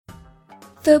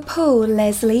The Paul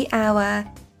Leslie Hour,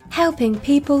 helping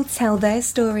people tell their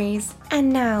stories.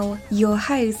 And now, your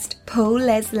host, Paul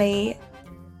Leslie.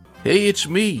 Hey, it's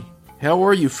me. How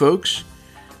are you, folks?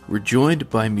 We're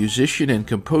joined by musician and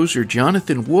composer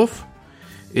Jonathan Wolff.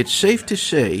 It's safe to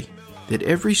say that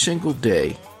every single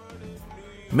day,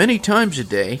 many times a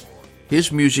day,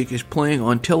 his music is playing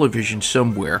on television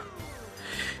somewhere.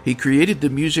 He created the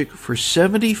music for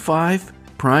 75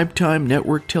 primetime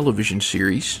network television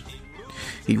series.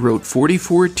 He wrote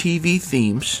 44 TV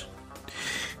themes.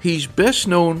 He's best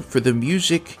known for the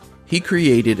music he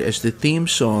created as the theme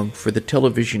song for the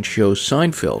television show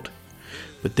Seinfeld.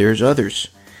 But there's others.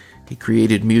 He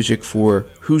created music for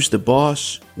Who's the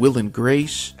Boss, Will and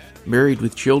Grace, Married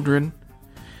with Children.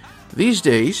 These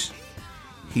days,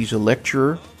 he's a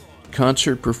lecturer,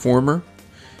 concert performer,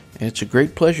 and it's a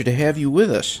great pleasure to have you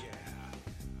with us.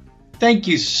 Thank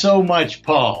you so much,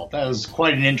 Paul. That was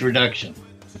quite an introduction.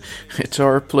 It's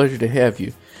our pleasure to have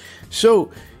you.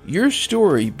 So, your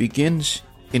story begins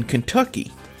in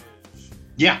Kentucky.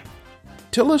 Yeah.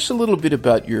 Tell us a little bit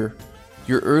about your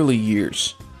early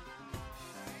years.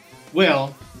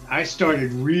 Well, I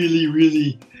started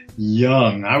really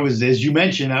young. As you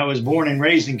mentioned, I was born and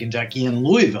raised in Kentucky in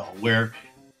Louisville, where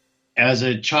as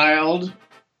a child,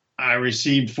 I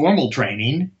received formal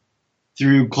training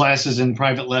through classes and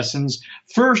private lessons,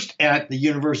 first at the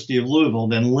University of Louisville,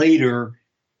 then later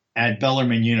at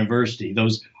Bellarmine University.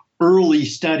 Those early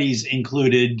studies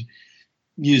included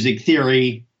music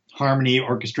theory, harmony,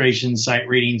 orchestration, sight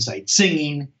reading, sight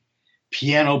singing,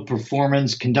 piano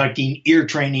performance, conducting, ear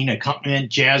training, accompaniment,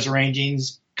 jazz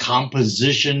arrangings,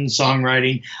 composition,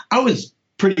 songwriting. I was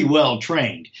pretty well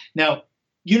trained. Now,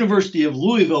 University of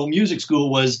Louisville Music School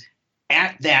was,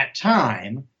 at that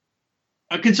time,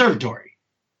 a conservatory.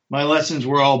 My lessons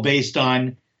were all based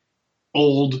on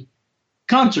old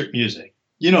concert music.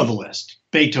 You know the list.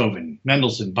 Beethoven,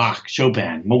 Mendelssohn, Bach,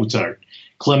 Chopin, Mozart,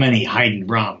 Clementi, Haydn,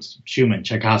 Brahms, Schumann,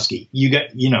 Tchaikovsky.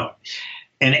 You know.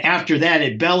 And after that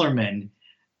at Bellarmine,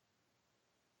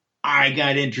 I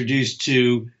got introduced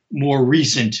to more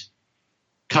recent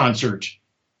concert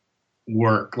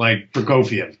work like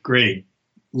Prokofiev, great,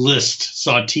 Liszt,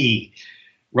 Satie,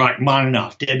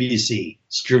 Rachmaninoff, Debussy,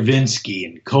 Stravinsky,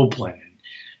 and Copland, and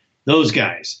those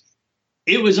guys.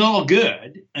 It was all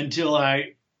good until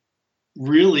I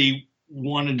really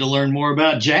wanted to learn more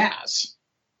about jazz.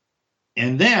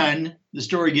 And then the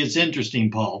story gets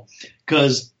interesting, Paul,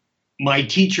 because my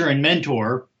teacher and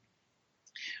mentor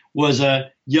was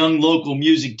a young local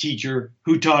music teacher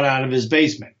who taught out of his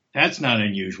basement. That's not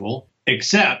unusual,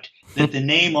 except that the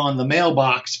name on the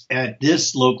mailbox at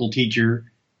this local teacher,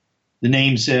 the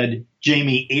name said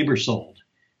Jamie Abersold.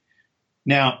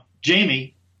 Now,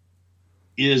 Jamie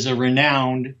is a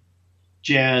renowned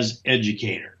jazz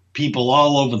educator. People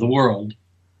all over the world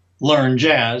learn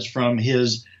jazz from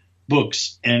his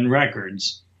books and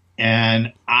records.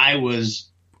 And I was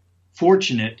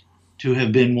fortunate to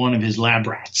have been one of his lab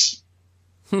rats.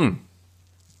 You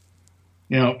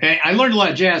know, I learned a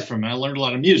lot of jazz from him. I learned a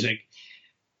lot of music.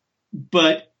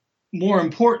 But more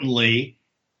importantly,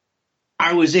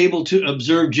 I was able to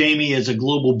observe Jamie as a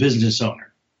global business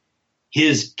owner.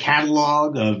 His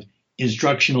catalog of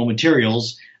instructional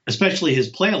materials, especially his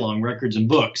play-along records and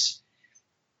books,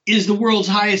 is the world's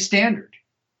highest standard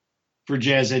for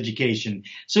jazz education.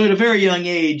 So at a very young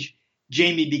age,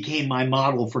 Jamie became my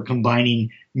model for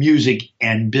combining music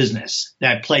and business,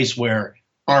 that place where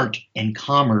art and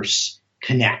commerce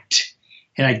connect.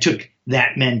 And I took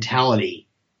that mentality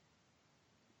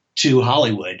to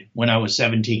Hollywood when I was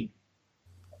 17.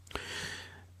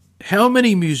 How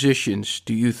many musicians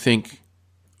do you think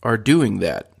are doing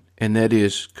that? And that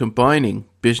is combining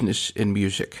business and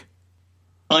music?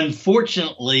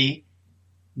 Unfortunately,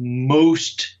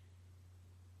 most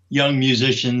young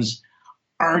musicians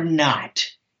are not.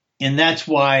 And that's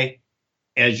why,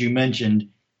 as you mentioned,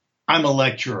 I'm a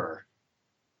lecturer.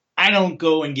 I don't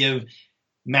go and give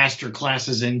master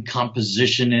classes in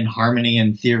composition and harmony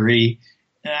and theory.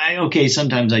 Okay,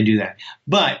 sometimes I do that.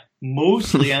 But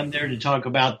mostly I'm there to talk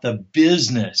about the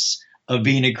business of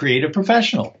being a creative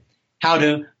professional, how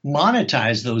to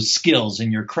monetize those skills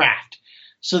in your craft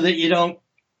so that you don't,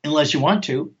 unless you want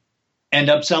to, end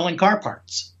up selling car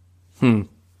parts.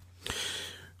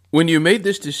 When you made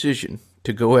this decision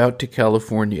to go out to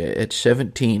California at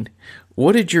 17,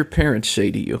 what did your parents say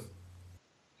to you?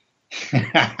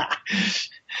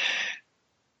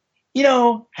 You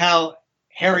know how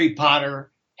Harry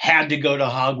Potter had to go to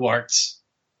Hogwarts,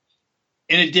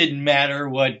 and it didn't matter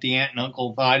what the aunt and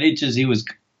uncle thought. It just, he was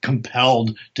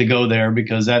compelled to go there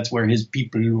because that's where his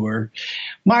people were.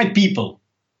 My people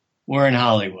were in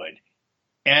Hollywood.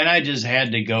 And I just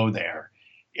had to go there.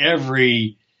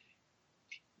 Every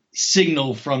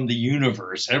signal from the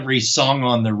universe, every song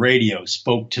on the radio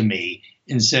spoke to me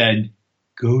and said,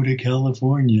 go to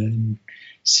California and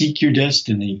seek your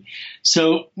destiny.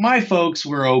 So my folks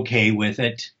were okay with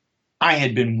it. I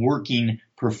had been working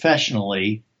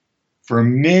professionally for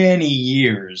many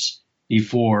years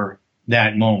before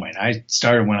that moment. I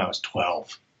started when I was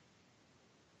 12.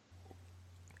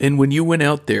 And when you went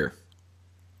out there,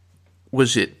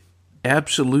 was it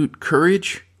absolute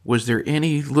courage? Was there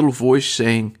any little voice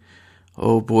saying,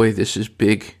 oh boy, this is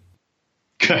big?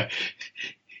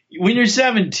 When you're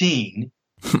 17,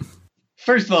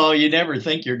 first of all, you never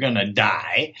think you're going to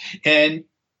die. And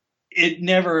it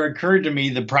never occurred to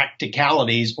me the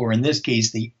practicalities, or in this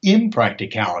case, the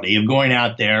impracticality of going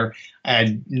out there. I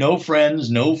had no friends,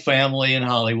 no family in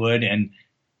Hollywood, and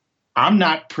I'm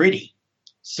not pretty.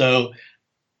 So,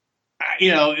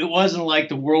 it wasn't like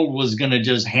the world was going to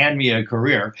just hand me a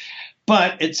career.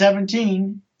 But at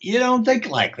 17, you don't think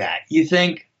like that. You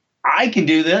think, I can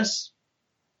do this.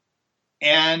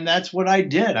 And that's what I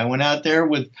did. I went out there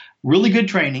with really good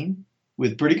training,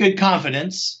 with pretty good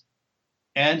confidence,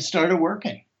 and started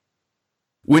working.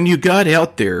 When you got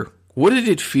out there, what did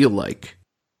it feel like?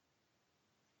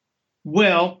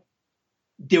 Well,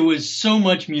 there was so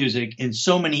much music and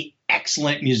so many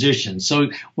excellent musicians.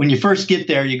 So when you first get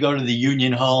there, you go to the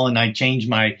Union Hall, and I changed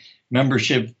my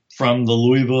membership from the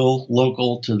Louisville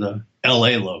local to the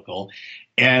LA local.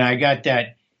 And I got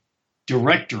that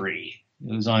directory.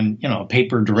 It was on, a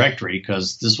paper directory,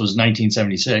 because this was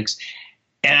 1976.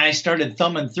 And I started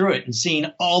thumbing through it and seeing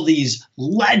all these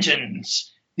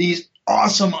legends, these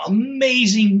awesome,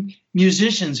 amazing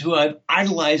musicians who I've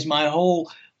idolized my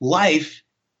whole life,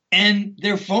 and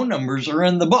their phone numbers are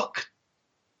in the book.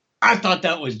 I thought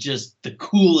that was just the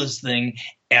coolest thing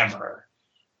ever.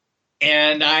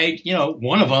 And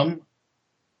one of them,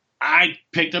 I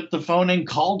picked up the phone and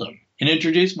called him and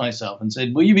introduced myself and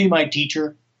said, will you be my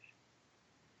teacher?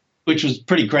 Which was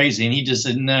pretty crazy. And he just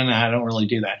said, no, I don't really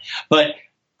do that. But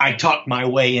I talked my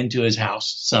way into his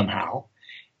house somehow.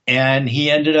 And he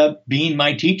ended up being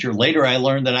my teacher. Later, I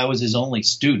learned that I was his only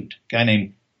student, a guy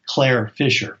named Claire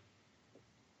Fisher.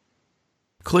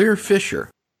 Claire Fisher?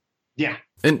 Yeah.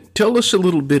 And tell us a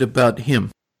little bit about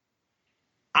him.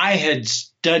 I had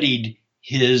studied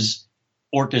his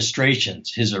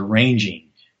orchestrations, his arranging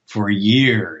for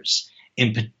years.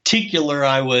 In particular,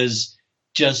 I was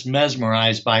just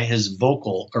mesmerized by his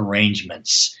vocal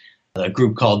arrangements. A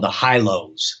group called the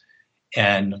High-Lows,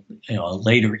 and a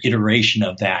later iteration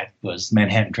of that was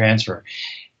Manhattan Transfer.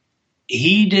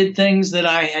 He did things that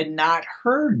I had not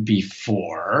heard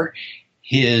before.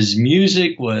 His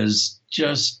music was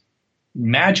just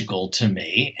magical to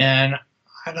me, and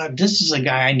I thought, this is a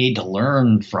guy I need to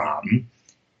learn from.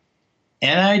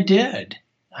 And I did.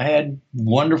 I had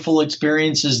wonderful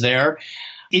experiences there.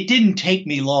 It didn't take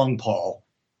me long, Paul,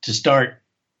 to start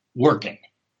working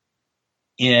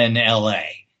in LA.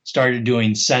 Started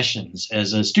doing sessions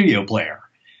as a studio player.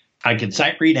 I could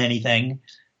sight read anything.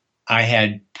 I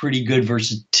had pretty good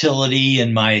versatility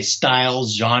in my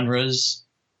styles, genres.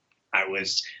 I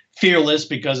was fearless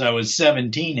because I was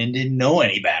 17 and didn't know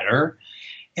any better.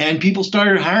 And people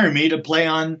started hiring me to play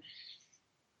on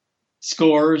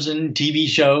scores and TV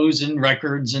shows and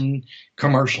records and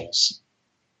commercials.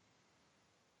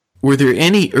 Were there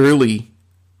any early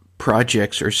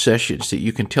projects or sessions that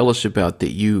you can tell us about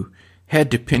that you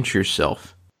had to pinch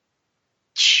yourself?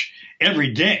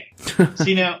 Every day.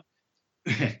 See, now,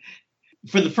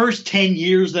 for the first 10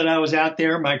 years that I was out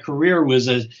there, my career was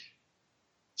a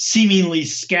seemingly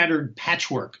scattered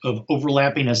patchwork of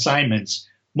overlapping assignments,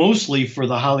 mostly for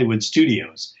the Hollywood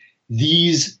studios.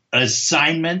 These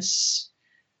assignments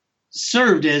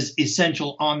served as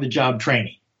essential on-the-job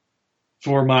training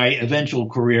for my eventual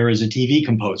career as a TV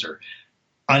composer,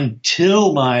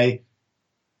 until my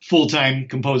full-time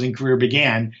composing career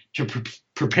began. To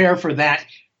prepare for that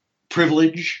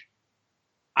privilege,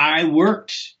 I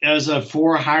worked as a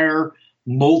for-hire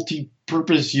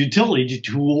multi-purpose utility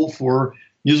tool for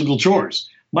musical chores.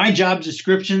 My job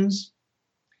descriptions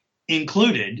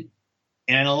included,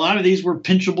 and a lot of these were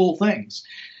pinchable things,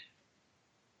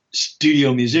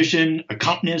 studio musician,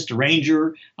 accompanist,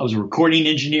 arranger. I was a recording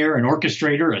engineer, an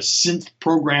orchestrator, a synth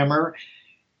programmer.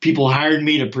 People hired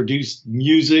me to produce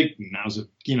music. And I was,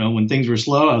 when things were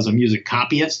slow, I was a music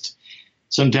copyist.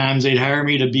 Sometimes they'd hire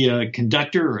me to be a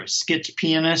conductor or a sketch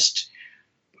pianist,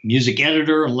 music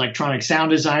editor, electronic sound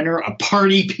designer, a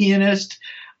party pianist.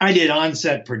 I did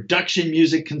on-set production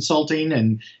music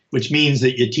consulting, which means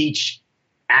that you teach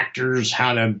actors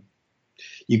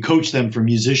you coach them for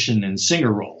musician and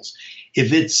singer roles.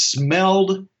 If it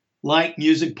smelled like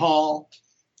music, Paul,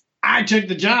 I took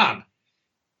the job.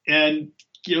 And,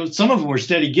 some of them were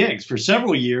steady gigs. For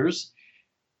several years,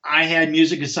 I had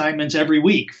music assignments every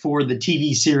week for the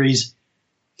TV series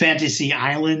Fantasy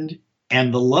Island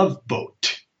and The Love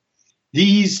Boat.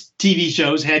 These TV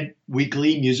shows had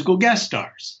weekly musical guest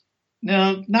stars.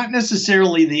 Now, not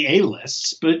necessarily the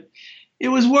A-lists, but it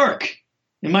was work.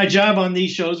 And my job on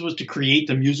these shows was to create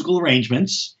the musical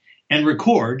arrangements and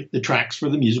record the tracks for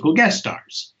the musical guest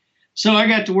stars. So I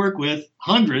got to work with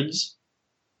hundreds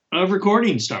of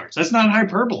recording stars. That's not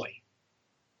hyperbole.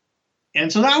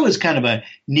 And so that was kind of a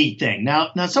neat thing.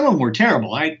 Now some of them were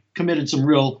terrible. I committed some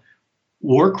real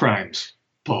war crimes,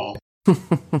 Paul.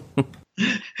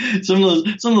 Some of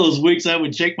those weeks I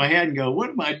would shake my head and go,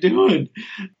 what am I doing?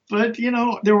 But,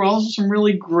 there were also some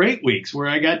really great weeks where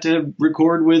I got to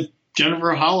record with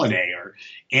Jennifer Holliday or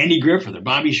Andy Griffith or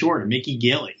Bobby Short or Mickey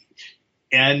Gilley.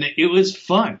 And it was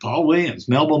fun. Paul Williams,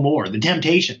 Melba Moore, The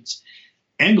Temptations,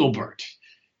 Engelbert,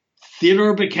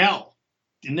 Theodore Bickel.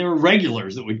 And there were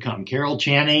regulars that would come. Carol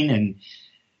Channing and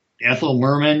Ethel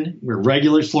Merman were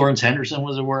regulars. Florence Henderson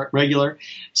was a regular.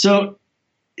 So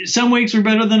some weeks were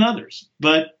better than others.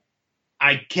 But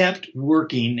I kept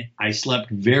working. I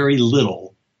slept very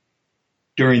little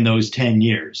during those 10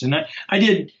 years. And I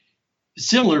did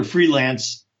similar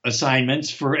freelance assignments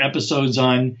for episodes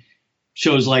on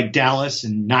shows like Dallas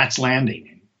and Knots Landing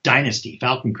and Dynasty,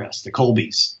 Falcon Crest, The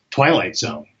Colbys, Twilight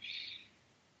Zone.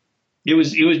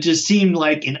 It just seemed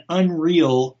like an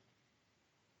unreal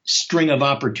string of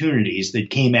opportunities that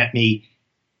came at me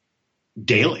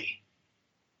daily.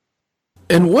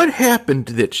 And what happened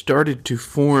that started to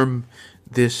form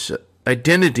this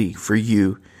identity for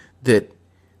you that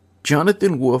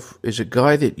Jonathan Wolff is a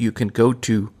guy that you can go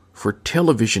to for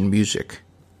television music?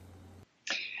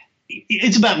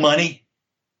 It's about money.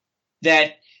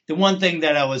 That the one thing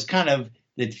that I was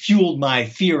that fueled my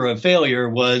fear of failure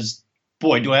was,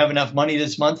 boy, do I have enough money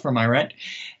this month for my rent?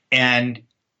 And,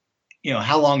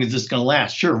 how long is this going to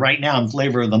last? Sure, right now I'm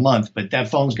flavor of the month, but that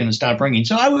phone's going to stop ringing.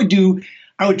 So I would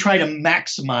try to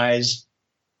maximize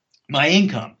my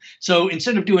income. So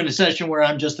instead of doing a session where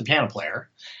I'm just the piano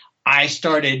player, I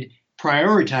started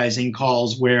prioritizing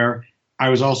calls where I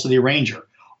was also the arranger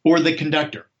or the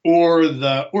conductor or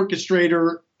the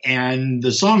orchestrator and the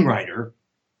songwriter,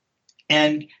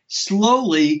 and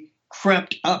slowly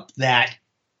crept up that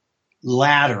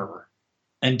ladder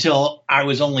until I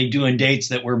was only doing dates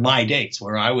that were my dates,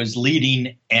 where I was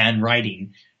leading and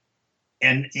writing.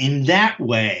 And in that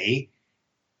way,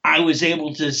 I was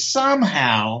able to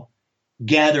somehow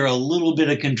gather a little bit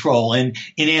of control. And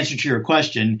in answer to your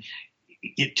question,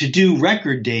 to do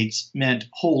record dates meant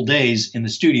whole days in the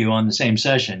studio on the same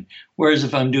session. Whereas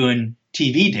if I'm doing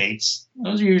TV dates,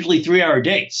 those are usually 3-hour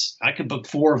dates. I could book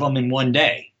 4 of them in one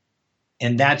day.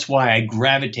 And that's why I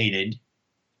gravitated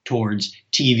towards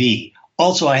TV.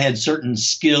 Also, I had certain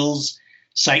skills,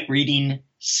 sight reading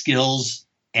skills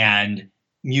and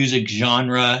music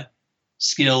genre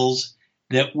skills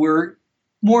that were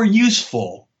more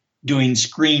useful doing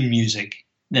screen music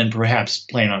than perhaps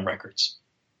playing on records.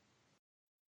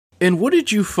 And what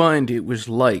did you find it was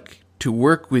like to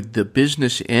work with the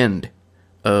business end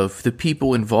of the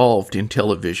people involved in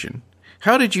television?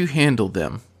 How did you handle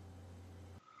them?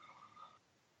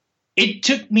 It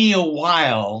took me a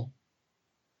while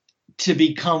to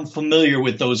become familiar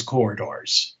with those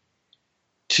corridors,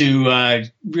 to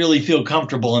really feel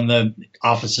comfortable in the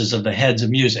offices of the heads of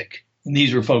music. And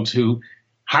these were folks who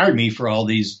hired me for all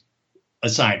these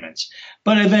assignments.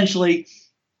 But eventually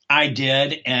I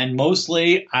did, and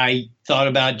mostly I thought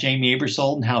about Jamie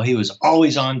Aebersold and how he was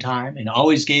always on time and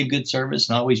always gave good service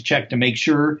and always checked to make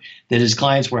sure that his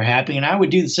clients were happy. And I would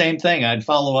do the same thing. I'd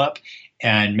follow up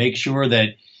and make sure that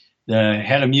the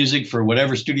head of music for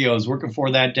whatever studio I was working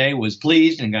for that day was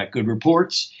pleased and got good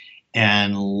reports,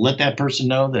 and let that person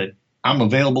know that I'm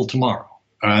available tomorrow.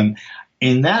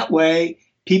 In that way,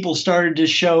 people started to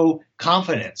show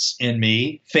confidence in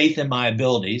me, faith in my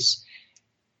abilities.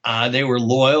 They were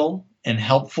loyal and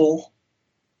helpful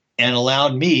and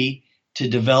allowed me to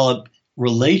develop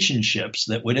relationships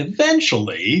that would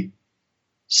eventually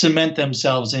cement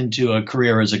themselves into a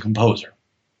career as a composer.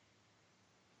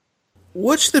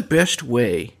 What's the best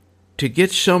way to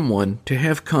get someone to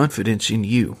have confidence in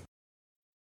you?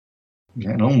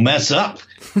 Don't mess up.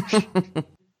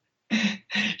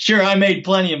 Sure, I made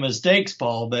plenty of mistakes,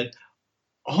 Paul, but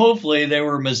hopefully they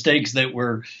were mistakes that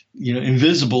were,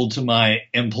 invisible to my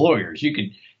employers. You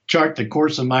could chart the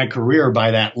course of my career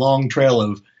by that long trail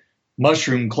of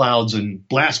mushroom clouds and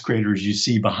blast craters you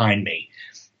see behind me.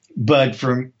 But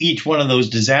from each one of those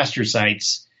disaster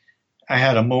sites, I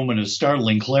had a moment of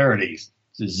startling clarity,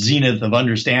 the zenith of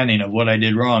understanding of what I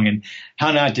did wrong and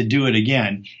how not to do it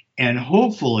again. And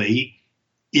hopefully,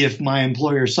 if my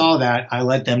employer saw that, I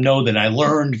let them know that I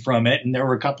learned from it. And there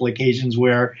were a couple of occasions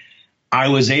where I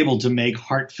was able to make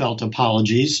heartfelt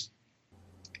apologies.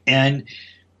 And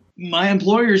my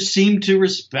employers seemed to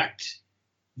respect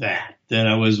that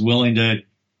I was willing to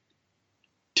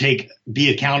be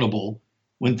accountable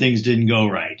when things didn't go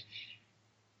right.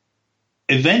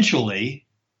 Eventually,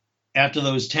 after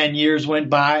those 10 years went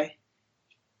by,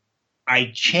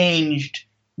 I changed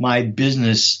my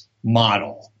business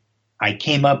model. I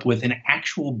came up with an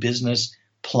actual business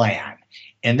plan.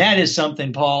 And that is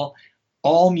something, Paul,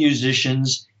 all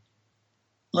musicians,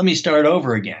 let me start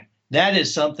over again. That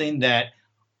is something that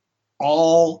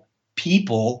all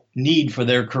people need for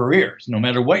their careers, no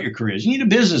matter what your career is. You need a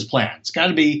business plan. It's got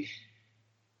to be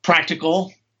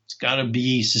practical. It's got to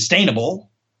be sustainable.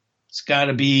 It's got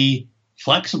to be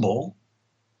flexible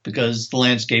because the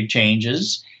landscape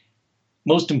changes.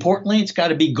 Most importantly, it's got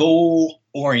to be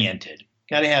goal-oriented.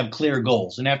 Got to have clear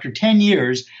goals. And after 10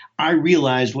 years, I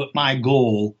realized what my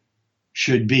goal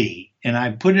should be. And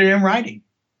I put it in writing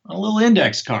on a little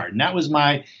index card. And that was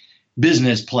my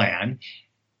business plan.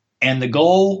 And the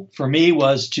goal for me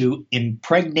was to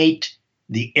impregnate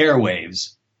the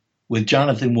airwaves with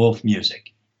Jonathan Wolff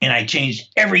music. And I changed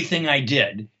everything I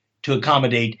did to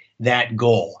accommodate that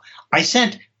goal. I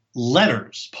sent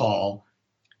letters, Paul,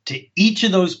 to each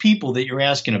of those people that you're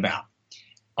asking about.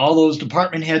 All those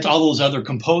department heads, all those other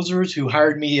composers who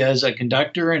hired me as a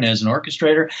conductor and as an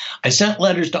orchestrator. I sent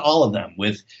letters to all of them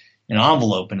with an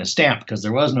envelope and a stamp because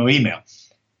there was no email.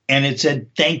 And it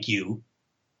said, thank you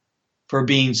for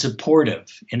being supportive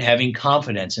and having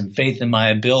confidence and faith in my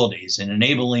abilities and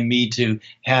enabling me to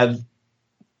have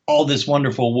all this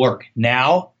wonderful work.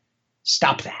 Now,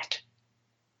 stop that.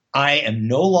 I am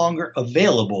no longer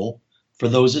available for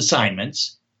those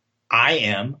assignments. I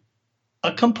am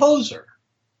a composer.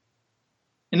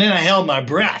 And then I held my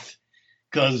breath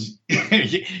because,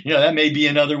 that may be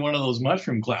another one of those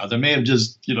mushroom clouds. I may have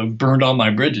just, burned all my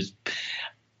bridges.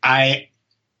 I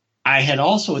had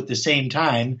also at the same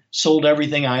time sold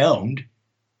everything I owned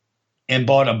and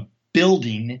bought a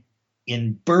building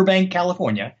in Burbank,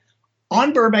 California,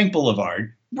 on Burbank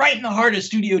Boulevard, right in the heart of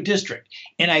Studio District.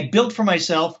 And I built for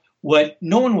myself what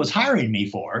no one was hiring me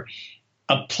for,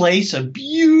 a place, a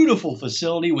beautiful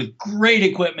facility with great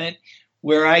equipment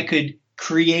where I could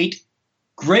create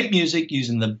great music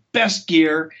using the best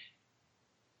gear.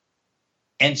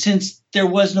 And since there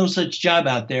was no such job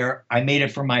out there, I made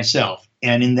it for myself.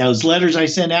 And in those letters I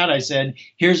sent out, I said,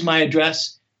 here's my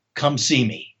address, come see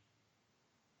me.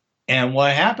 And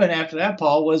what happened after that,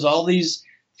 Paul, was all these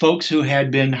folks who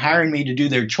had been hiring me to do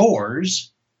their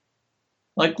chores,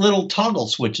 like little toggle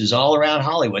switches all around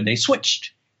Hollywood, they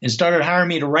switched and started hiring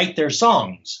me to write their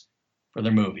songs for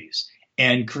their movies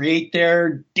and create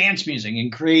their dance music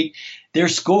and create their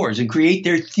scores and create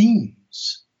their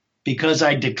themes because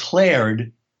I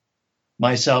declared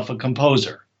myself a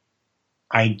composer.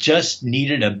 I just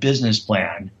needed a business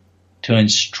plan to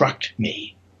instruct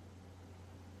me.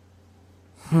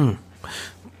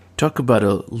 Talk about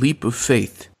a leap of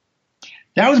faith.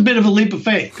 That was a bit of a leap of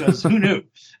faith because who knew?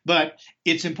 But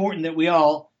it's important that we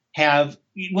all have,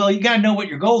 you got to know what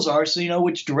your goals are so you know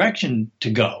which direction to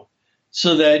go.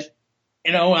 So that,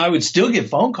 I would still get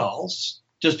phone calls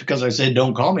just because I said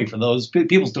don't call me for those.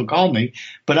 People still call me.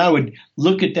 But I would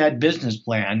look at that business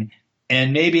plan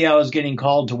and maybe I was getting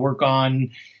called to work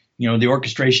on, the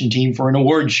orchestration team for an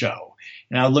award show.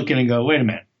 And I would look at it and go, wait a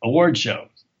minute, award shows,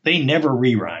 they never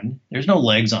rerun. There's no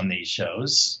legs on these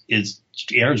shows. It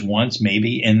airs once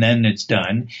maybe, and then it's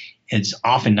done. It's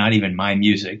often not even my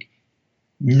music.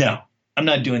 No, I'm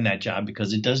not doing that job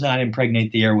because it does not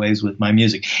impregnate the airwaves with my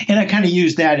music. And I kind of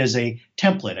use that as a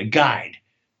template, a guide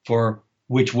for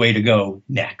which way to go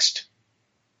next.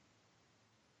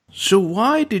 So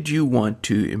why did you want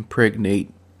to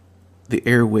impregnate the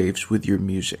airwaves with your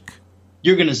music?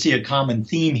 You're going to see a common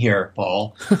theme here,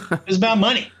 Paul. It's about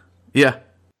money. Yeah.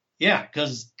 Yeah,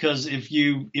 because if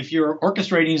you're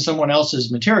orchestrating someone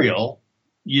else's material,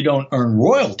 you don't earn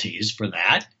royalties for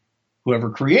that. Whoever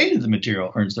created the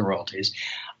material earns the royalties.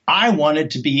 I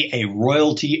wanted to be a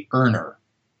royalty earner.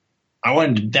 I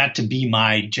wanted that to be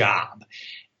my job.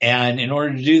 And in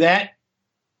order to do that,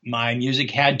 my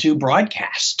music had to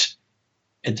broadcast.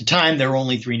 At the time, there were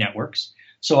only 3 networks.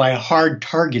 So I hard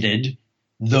targeted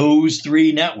those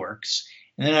 3 networks.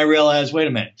 And then I realized, wait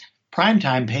a minute,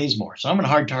 primetime pays more. So I'm going to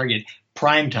hard target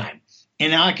primetime.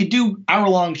 And now I could do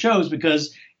hour-long shows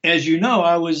because, as you know,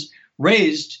 I was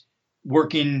raised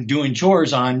doing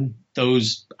chores on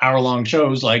those hour-long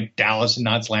shows like Dallas and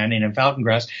Knots Landing and Falcon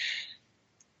Crest.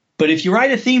 But if you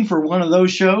write a theme for one of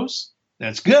those shows,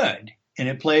 that's good, and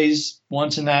it plays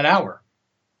once in that hour.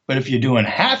 But if you're doing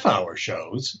half-hour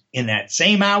shows in that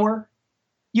same hour,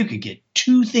 you could get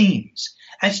 2 themes.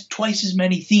 That's twice as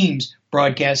many themes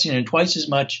broadcasting and twice as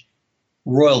much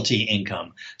royalty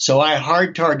income. So I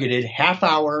hard-targeted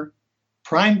half-hour,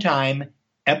 primetime,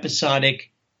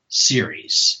 episodic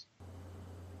series.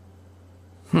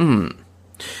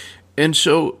 And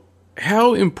so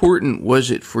how important was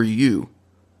it for you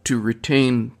to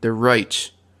retain the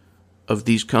rights of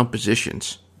these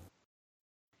compositions?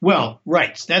 Well,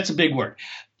 rights, that's a big word.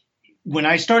 When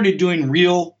I started doing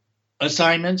real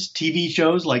assignments, TV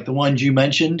shows like the ones you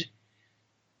mentioned,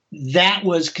 that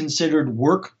was considered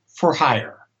work for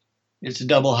hire. It's a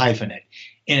double hyphenate.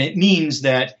 And it means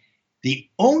that the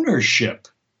ownership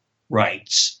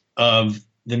rights of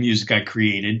the music I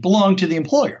created belonged to the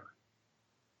employer,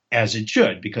 as it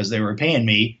should, because they were paying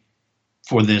me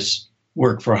for this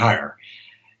work for hire.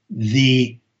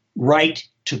 The right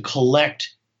to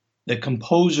collect the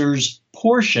composer's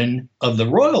portion of the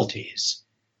royalties,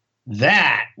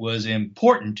 that was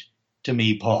important to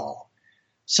me, Paul.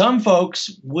 Some folks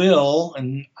will,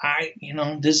 and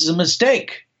this is a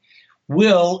mistake,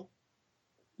 will,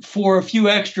 for a few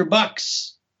extra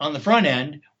bucks on the front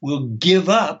end, will give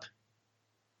up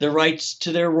the rights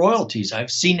to their royalties. I've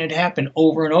seen it happen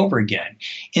over and over again.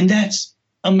 And that's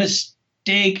a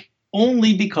mistake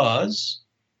only because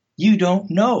you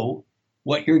don't know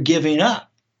what you're giving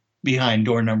up behind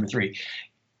door number 3.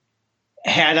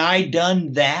 Had I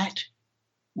done that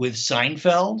with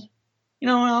Seinfeld,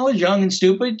 I was young and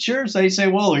stupid. Sure, so they say,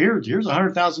 well, here's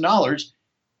 $100,000.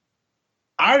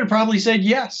 I'd have probably said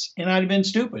yes, and I'd have been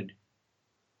stupid.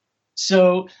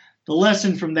 So the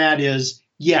lesson from that is,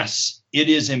 yes, it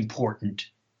is important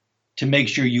to make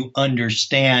sure you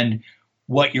understand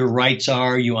what your rights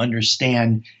are, you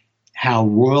understand how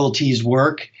royalties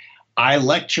work. I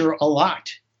lecture a lot,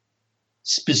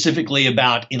 specifically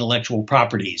about intellectual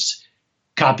properties,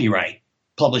 copyright,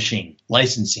 publishing,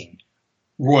 licensing,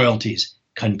 royalties,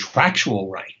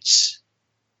 contractual rights.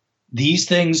 These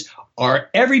things are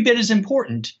every bit as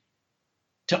important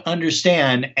to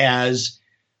understand as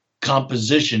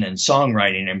composition and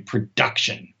songwriting and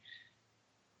production.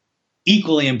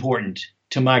 Equally important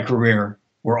to my career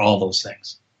were all those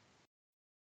things.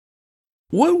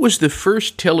 What was the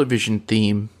first television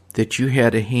theme that you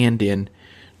had a hand in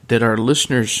that our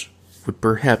listeners would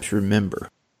perhaps remember?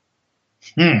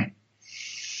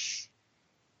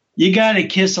 You got to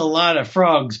kiss a lot of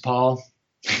frogs, Paul.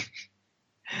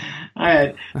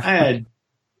 I had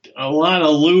a lot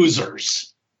of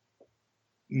losers.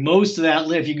 Most of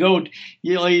that, if you go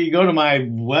to my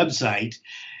website,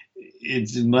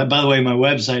 by the way, my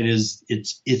website is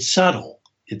it's subtle.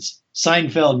 It's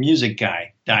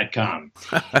SeinfeldMusicGuy.com.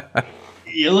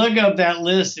 You look up that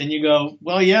list and you go,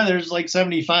 well, yeah, there's like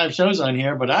 75 shows on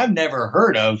here, but I've never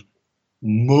heard of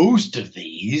most of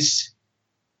these.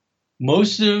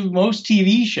 Most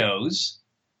TV shows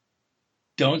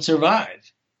don't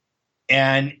survive.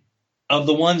 And of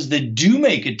the ones that do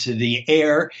make it to the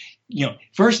air,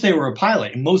 first they were a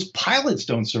pilot, and most pilots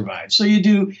don't survive. So you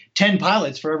do 10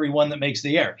 pilots for every one that makes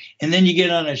the air. And then you get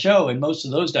on a show and most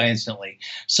of those die instantly.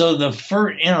 So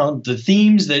the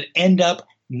themes that end up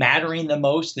mattering the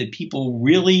most, that people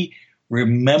really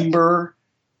remember,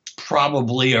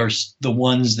 probably are the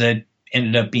ones that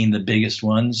ended up being the biggest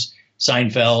ones.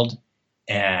 Seinfeld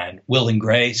and Will and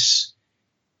Grace.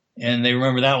 And they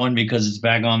remember that one because it's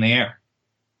back on the air.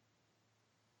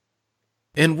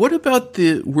 And what about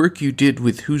the work you did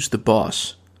with Who's the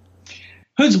Boss?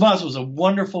 Who's the Boss was a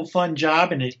wonderful, fun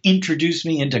job, and it introduced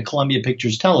me into Columbia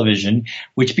Pictures Television,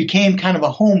 which became kind of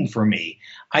a home for me.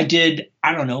 I did,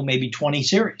 maybe 20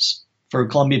 series for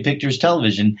Columbia Pictures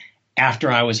Television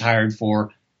after I was hired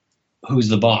for Who's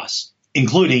the Boss,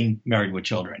 including Married with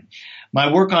Children.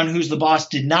 My work on Who's the Boss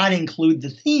did not include the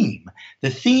theme. The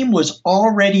theme was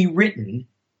already written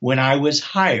when I was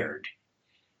hired.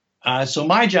 So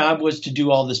my job was to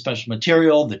do all the special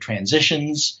material, the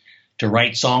transitions, to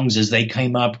write songs as they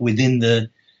came up within the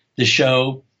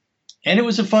show. And it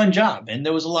was a fun job. And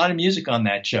there was a lot of music on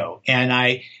that show. And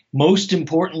I, most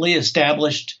importantly,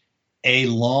 established a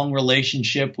long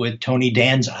relationship with Tony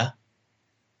Danza,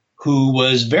 who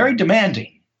was very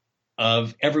demanding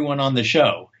of everyone on the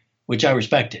show, which I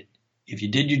respected. If you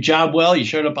did your job well, you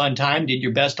showed up on time, did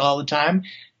your best all the time,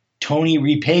 Tony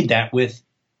repaid that with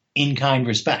in-kind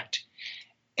respect.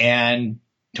 And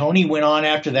Tony went on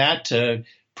after that to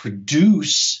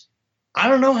produce, I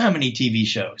don't know how many TV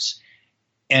shows.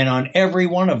 And on every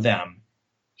one of them,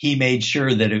 he made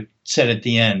sure that it said at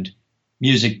the end,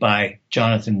 music by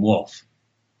Jonathan Wolff.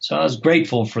 So I was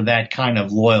grateful for that kind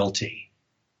of loyalty.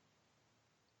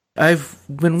 I've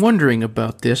been wondering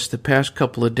about this the past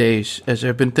couple of days as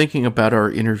I've been thinking about our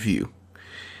interview.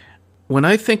 When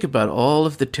I think about all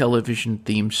of the television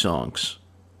theme songs,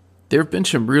 there have been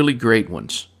some really great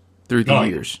ones through the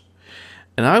years.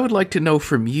 And I would like to know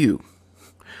from you,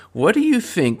 what do you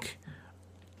think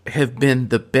have been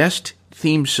the best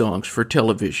theme songs for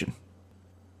television?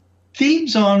 Theme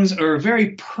songs are a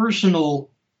very personal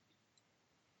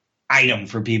item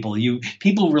for people.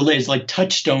 People relate, it's like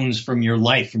touchstones from your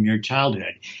life, from your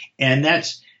childhood. And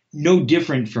that's no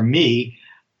different for me.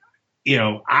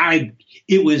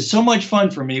 It was so much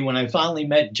fun for me when I finally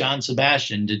met John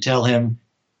Sebastian to tell him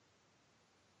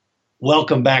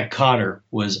Welcome Back, Kotter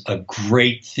was a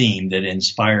great theme that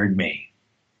inspired me,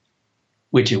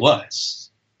 which it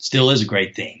was. Still is a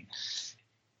great theme.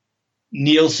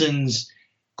 Nielsen's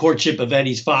Courtship of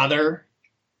Eddie's Father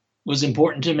was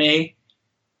important to me.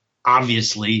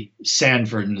 Obviously,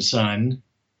 Sanford and Son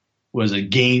was a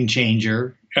game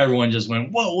changer. Everyone just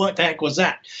went, whoa, what the heck was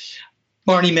that?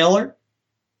 Barney Miller,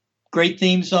 great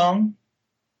theme song.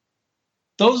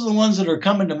 Those are the ones that are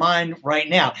coming to mind right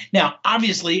now. Now,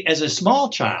 obviously, as a small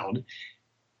child,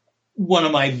 one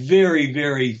of my very,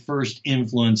 very first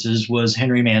influences was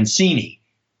Henry Mancini.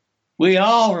 We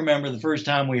all remember the first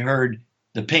time we heard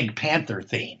the Pink Panther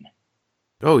theme.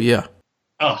 Oh, yeah.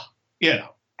 Oh,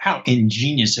 how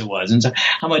ingenious it was, and so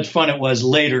how much fun it was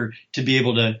later to be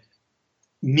able to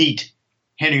meet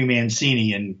Henry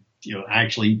Mancini and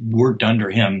actually worked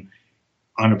under him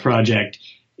on a project.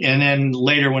 And then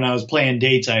later when I was playing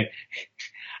dates, I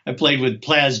played with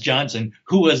Plaz Johnson,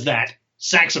 who was that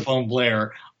saxophone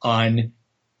player on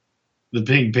the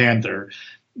Pink Panther.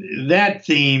 That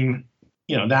theme,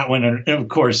 that one, and of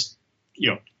course,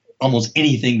 almost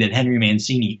anything that Henry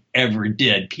Mancini ever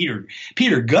did.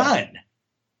 Peter Gunn,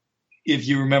 if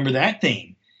you remember that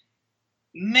theme,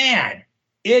 man,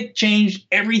 it changed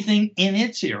everything in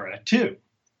its era too.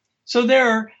 So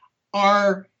there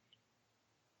are,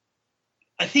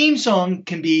 a theme song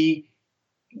can be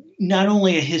not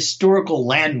only a historical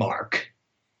landmark,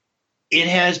 it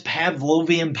has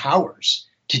Pavlovian powers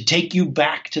to take you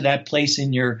back to that place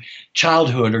in your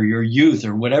childhood or your youth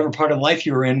or whatever part of life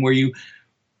you were in where you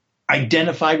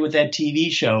identified with that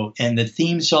TV show, and the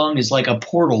theme song is like a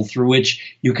portal through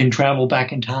which you can travel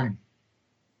back in time.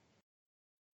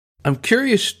 I'm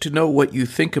curious to know what you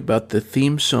think about the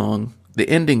theme song, the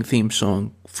ending theme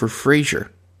song for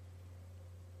Frasier.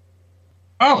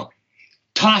 Oh,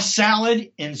 tossed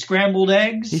salad and scrambled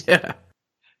eggs? Yeah.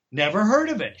 Never heard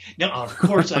of it. Now, of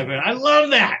course I've heard. I love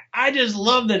that. I just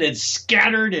love that it's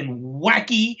scattered and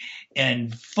wacky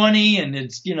and funny, and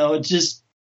it's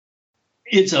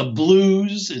it's a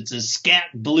blues. It's a scat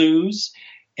blues.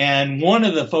 And one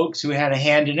of the folks who had a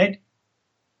hand in it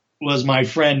was my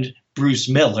friend Bruce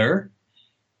Miller,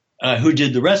 who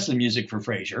did the rest of the music for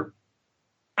Frasier.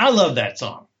 I love that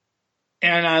song.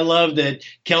 And I love that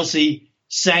Kelsey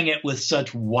sang it with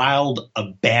such wild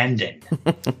abandon.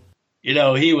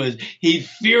 He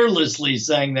fearlessly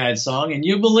sang that song, and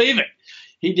you believe it.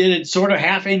 He did it sort of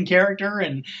half in character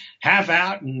and half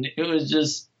out. And it was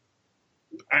just,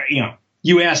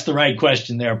 you asked the right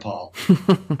question there, Paul.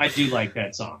 I do like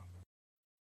that song.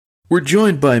 We're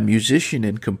joined by musician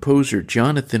and composer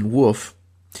Jonathan Wolff.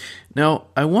 Now,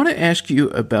 I want to ask you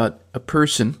about a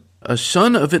person, a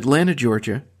son of Atlanta,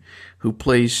 Georgia, who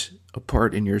plays a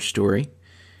part in your story,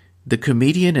 the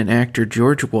comedian and actor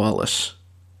George Wallace.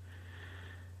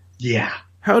 Yeah.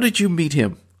 How did you meet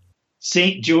him?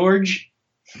 St. George?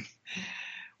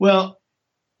 Well,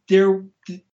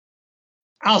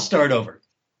 I'll start over.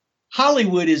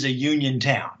 Hollywood is a union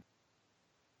town.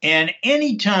 And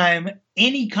anytime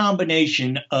any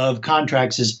combination of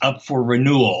contracts is up for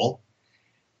renewal,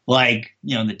 like,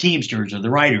 the Teamsters or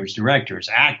the writers, directors,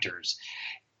 actors,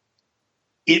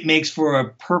 it makes for a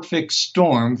perfect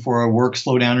storm for a work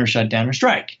slowdown or shutdown or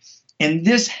strike. And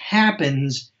this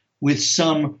happens with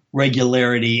some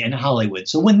regularity in Hollywood.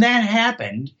 So when that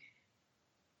happened,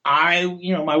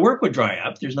 my work would dry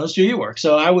up. There's no studio work.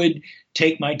 So I would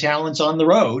take my talents on the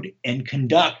road and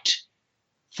conduct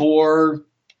for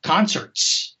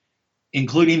concerts,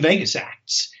 including Vegas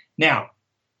acts. Now,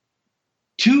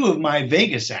 two of my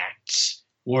Vegas acts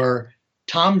were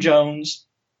Tom Jones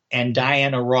and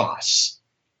Diana Ross.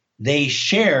 They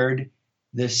shared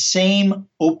the same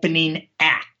opening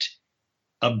act,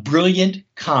 a brilliant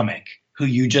comic who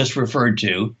you just referred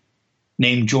to,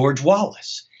 named George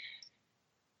Wallace.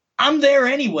 I'm there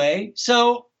anyway,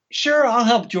 so sure, I'll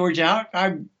help George out.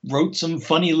 I wrote some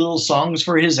funny little songs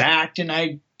for his act, and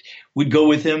I would go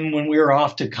with him when we were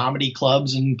off to comedy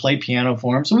clubs and play piano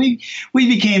for him. So we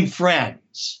became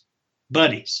friends,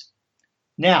 buddies.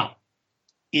 Now,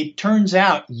 it turns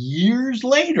out years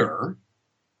later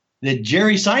that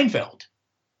Jerry Seinfeld,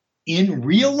 in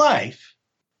real life,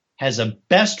 has a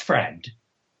best friend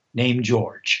named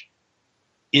George.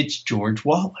 It's George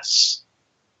Wallace.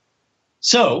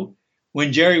 So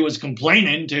when Jerry was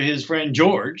complaining to his friend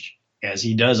George, as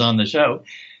he does on the show,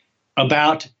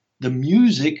 about the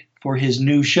music for his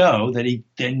new show that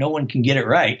no one can get it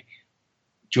right,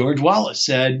 George Wallace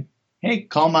said, "Hey,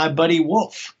 call my buddy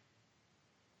Wolff."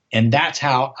 And that's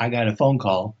how I got a phone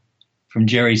call from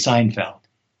Jerry Seinfeld.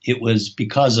 It was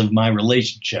because of my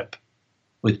relationship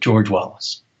with George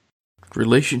Wallace.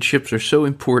 Relationships are so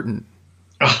important.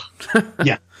 Oh,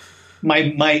 yeah.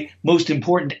 My most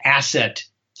important asset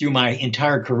through my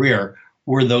entire career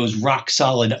were those rock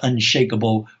solid,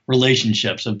 unshakable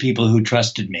relationships of people who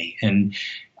trusted me and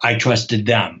I trusted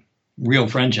them, real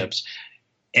friendships.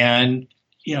 And,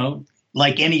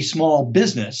 like any small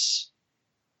business,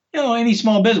 whether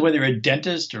you're a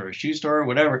dentist or a shoe store or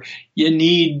whatever, you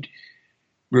need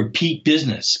repeat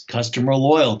business, customer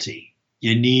loyalty.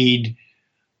 You need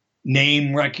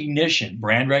name recognition,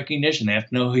 brand recognition. They have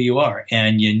to know who you are.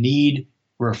 And you need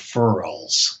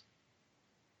referrals.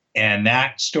 And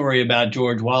that story about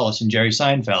George Wallace and Jerry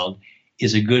Seinfeld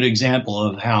is a good example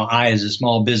of how I, as a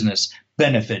small business,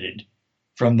 benefited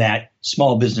from that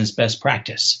small business best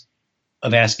practice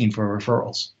of asking for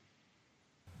referrals.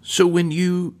 So when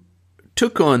you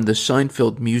took on the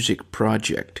Seinfeld Music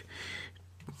Project,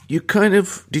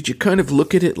 did you kind of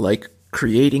look at it like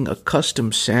creating a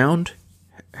custom sound?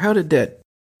 How did that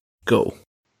go?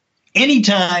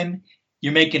 Anytime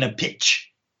you're making a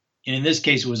pitch, and in this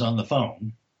case it was on the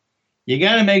phone, you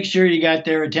got to make sure you got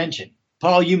their attention.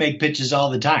 Paul, you make pitches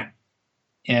all the time.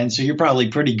 And so you're probably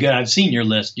pretty good. I've seen your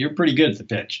list. You're pretty good at the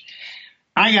pitch.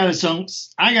 I got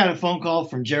a phone call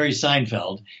from Jerry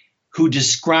Seinfeld, who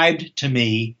described to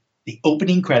me the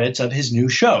opening credits of his new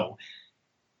show.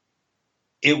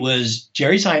 It was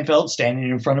Jerry Seinfeld standing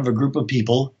in front of a group of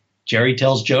people. Jerry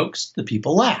tells jokes, the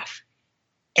people laugh.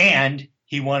 And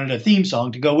he wanted a theme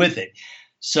song to go with it.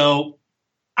 So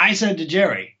I said to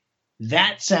Jerry,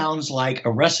 that sounds like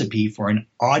a recipe for an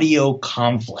audio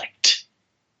conflict.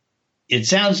 It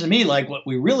sounds to me like what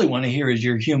we really want to hear is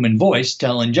your human voice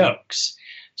telling jokes.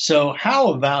 So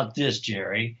how about this,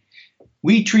 Jerry?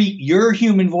 We treat your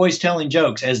human voice telling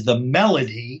jokes as the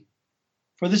melody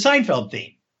for the Seinfeld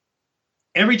theme.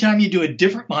 Every time you do a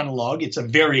different monologue, it's a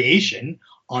variation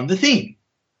on the theme.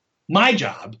 My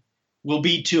job will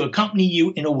be to accompany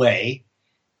you in a way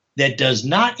that does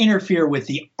not interfere with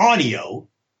the audio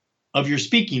of your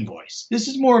speaking voice. This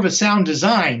is more of a sound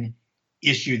design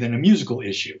issue than a musical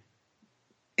issue.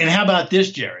 And how about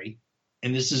this, Jerry?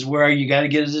 And this is where you got to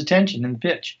get his attention in the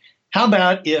pitch. How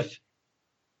about if,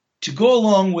 to go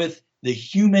along with the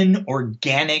human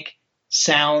organic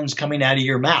sounds coming out of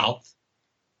your mouth,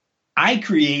 I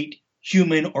create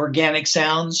human organic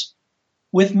sounds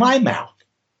with my mouth,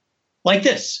 like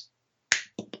this.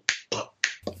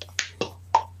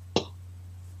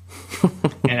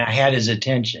 And I had his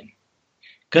attention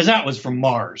because that was from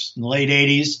Mars in the late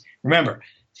 80s. Remember,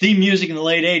 theme music in the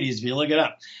late 80s, if you look it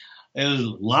up, there was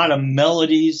a lot of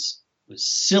melodies with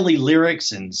silly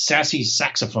lyrics and sassy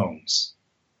saxophones.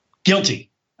 Guilty.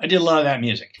 I did a lot of that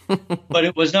music, but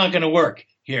it was not going to work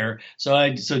here.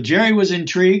 So Jerry was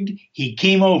intrigued. He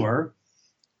came over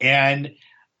and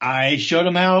I showed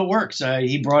him how it works.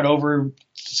 He brought over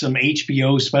some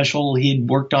HBO special he had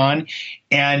worked on.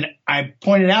 And I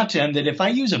pointed out to him that if I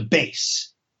use a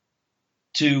bass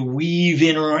to weave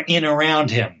in around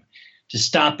him, to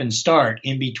stop and start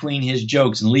in between his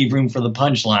jokes and leave room for the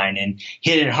punchline and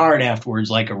hit it hard afterwards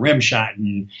like a rim shot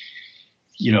in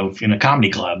a comedy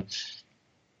club,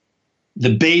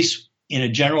 the bass in a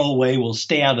general way will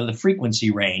stay out of the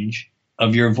frequency range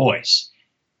of your voice.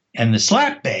 And the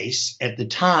slap bass at the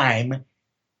time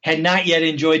had not yet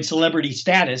enjoyed celebrity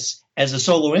status as a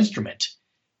solo instrument.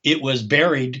 It was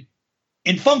buried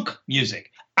in funk music.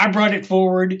 I brought it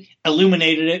forward,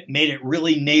 illuminated it, made it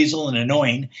really nasal and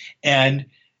annoying, and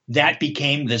that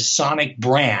became the sonic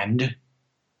brand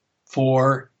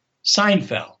for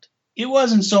Seinfeld. It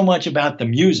wasn't so much about the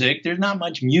music. There's not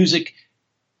much music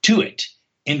to it.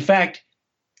 In fact,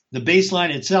 the bass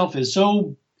line itself is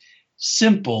so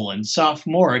simple and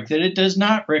sophomoric that it does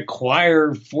not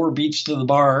require 4 beats to the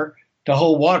bar to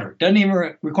hold water. It doesn't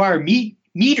even require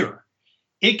meter.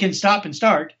 It can stop and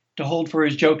start to hold for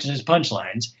his jokes and his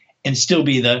punchlines and still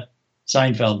be the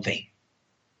Seinfeld theme.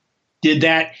 Did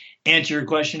that answer your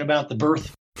question about the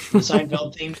birth of the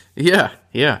Seinfeld theme? Yeah.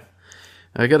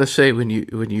 I gotta say, when you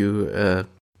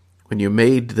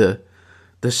made the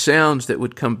sounds that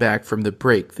would come back from the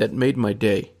break, that made my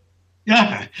day.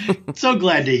 Yeah, so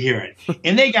glad to hear it.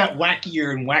 And they got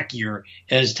wackier and wackier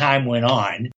as time went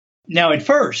on. Now, at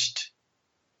first,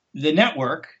 the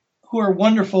network, who are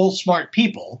wonderful, smart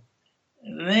people,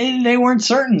 they weren't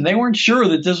certain. They weren't sure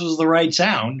that this was the right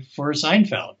sound for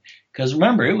Seinfeld. Because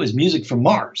remember, it was music from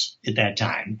Mars at that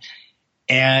time.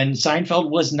 And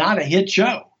Seinfeld was not a hit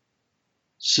show.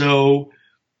 So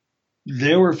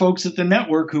there were folks at the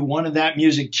network who wanted that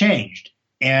music changed.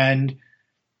 And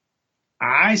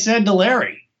I said to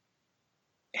Larry,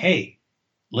 hey,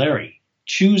 Larry,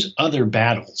 choose other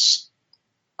battles.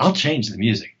 I'll change the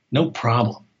music. No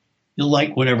problem. You'll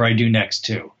like whatever I do next,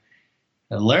 too.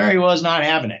 And Larry was not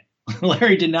having it.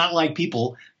 Larry did not like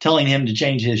people telling him to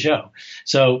change his show.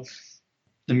 So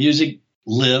the music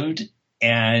lived,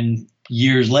 and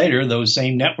years later, those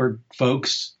same network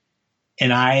folks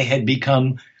and I had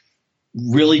become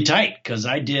really tight because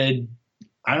I did,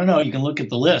 I don't know, you can look at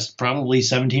the list, probably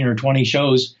 17 or 20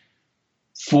 shows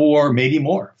for, maybe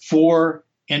more, for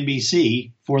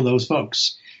NBC for those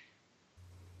folks.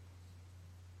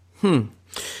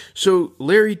 So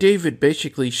Larry David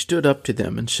basically stood up to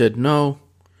them and said, no,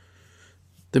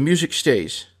 the music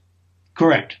stays.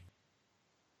 Correct.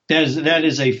 That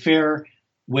is a fair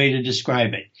way to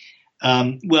describe it.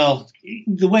 Well,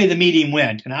 the way the meeting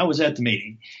went, and I was at the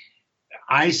meeting,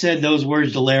 I said those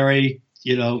words to Larry,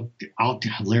 I'll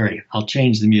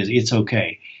change the music. It's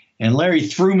okay. And Larry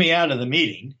threw me out of the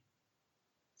meeting.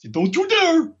 He said, don't you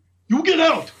dare. You get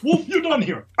out. Wolff, you're done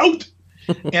here. Out.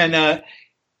 And,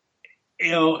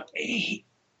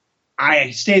 I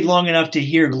stayed long enough to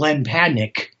hear Glenn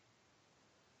Padnick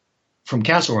from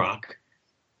Castle Rock,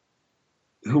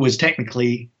 who was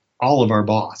technically all of our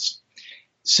boss,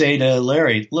 say to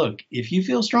Larry, look, if you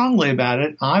feel strongly about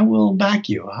it, I will back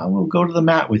you. I will go to the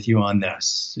mat with you on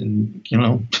this. And,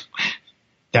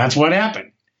 that's what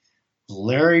happened.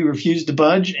 Larry refused to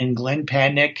budge, and Glenn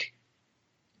Padnick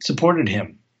supported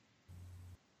him.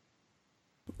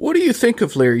 What do you think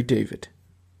of Larry David?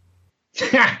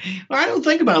 I don't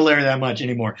think about Larry that much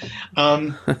anymore.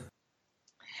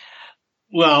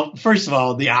 Well, first of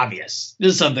all, the obvious.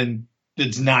 This is something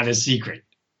that's not a secret.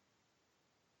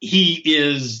 He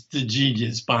is the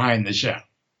genius behind the show.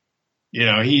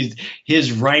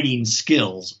 His writing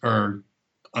skills are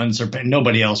unsurpassed.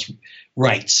 Nobody else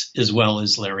writes as well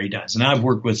as Larry does. And I've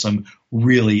worked with some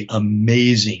really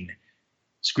amazing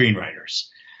screenwriters.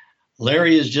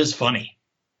 Larry is just funny.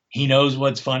 He knows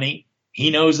what's funny. He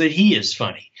knows that he is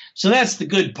funny. So that's the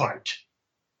good part.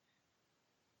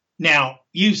 Now,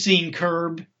 you've seen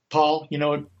Curb, Paul.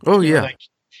 Oh, yeah.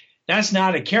 That's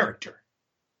not a character.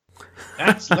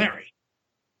 That's Larry.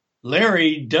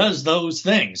 Larry does those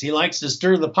things. He likes to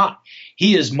stir the pot.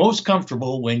 He is most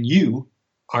comfortable when you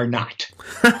are not.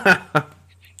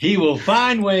 He will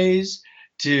find ways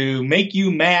to make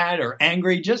you mad or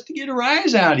angry just to get a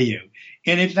rise out of you.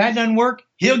 And if that doesn't work,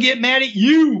 he'll get mad at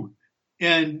you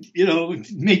and,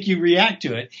 make you react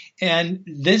to it. And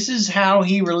this is how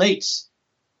he relates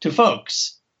to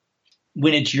folks.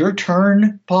 When it's your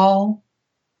turn, Paul,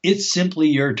 it's simply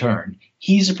your turn.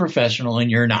 He's a professional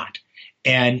and you're not.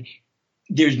 And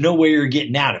there's no way you're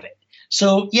getting out of it.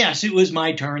 So, yes, it was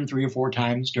my turn 3 or 4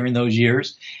 times during those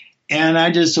years. And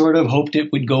I just sort of hoped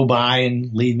it would go by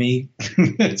and leave me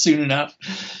soon enough.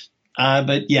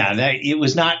 But, yeah, it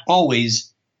was not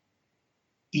always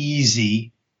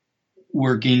easy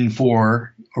working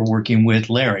for or working with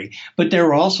Larry. But there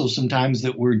were also some times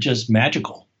that were just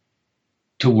magical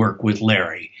to work with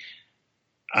Larry.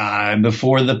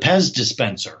 Before the Pez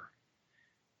dispenser.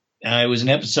 It was an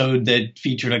episode that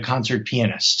featured a concert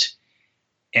pianist.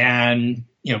 And,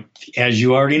 as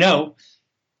you already know,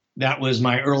 that was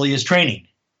my earliest training,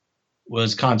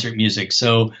 was concert music.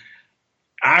 So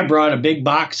I brought a big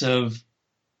box of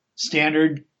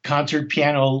standard concert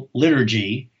piano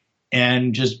liturgy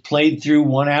and just played through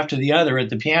one after the other at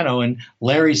the piano. And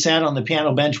Larry sat on the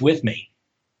piano bench with me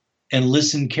and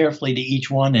listened carefully to each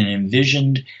one and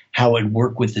envisioned how it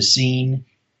worked with the scene.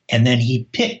 And then he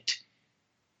picked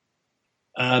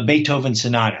Beethoven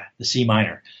Sonata, the C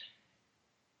minor,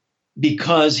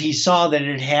 because he saw that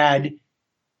it had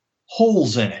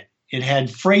holes in it. It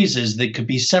had phrases that could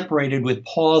be separated with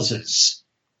pauses.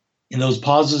 And those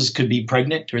pauses could be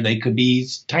pregnant or they could be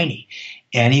tiny.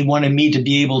 And he wanted me to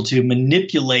be able to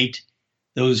manipulate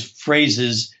those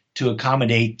phrases to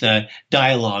accommodate the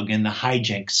dialogue and the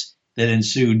hijinks that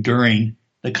ensued during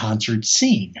the concert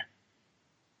scene.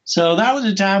 So that was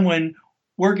a time when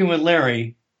working with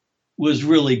Larry was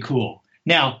really cool.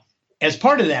 Now, as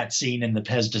part of that scene in the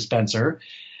Pez dispenser,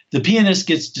 the pianist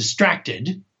gets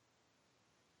distracted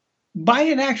by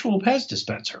an actual Pez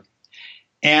dispenser.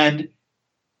 And,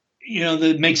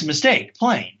 that makes a mistake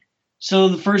playing. So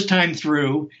the first time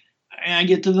through, I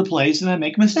get to the place and I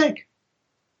make a mistake.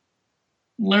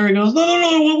 Larry goes,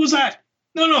 no, what was that?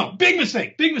 No, big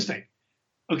mistake.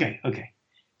 Okay.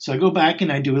 So I go back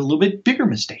and I do a little bit bigger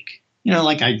mistake.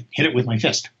 Like I hit it with my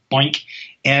fist, boink,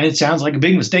 and it sounds like a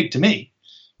big mistake to me.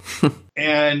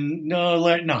 And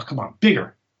no, come on,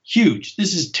 bigger, huge.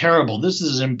 This is terrible. This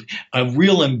is a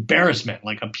real embarrassment,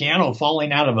 like a piano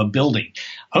falling out of a building.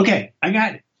 Okay, I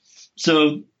got it.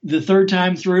 So the third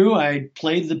time through, I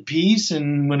played the piece,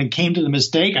 and when it came to the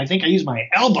mistake, I think I used my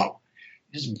elbow,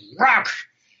 just rock,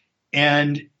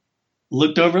 and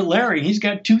looked over at Larry. He's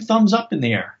got 2 thumbs up in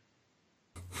the air.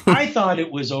 I thought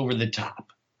it was over the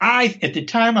top. At the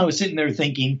time, I was sitting there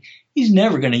thinking, he's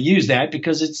never going to use that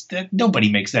because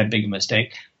nobody makes that big a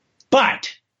mistake.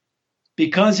 But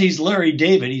because he's Larry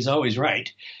David, he's always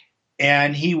right.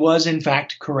 And he was, in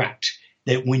fact, correct.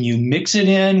 That when you mix it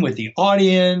in with the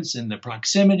audience and the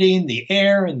proximity and the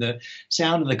air and the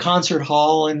sound of the concert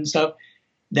hall and stuff,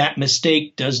 that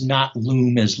mistake does not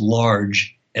loom as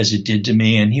large as it did to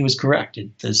me. And he was correct.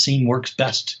 The scene works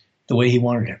best the way he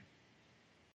wanted it.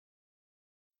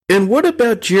 And what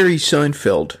about Jerry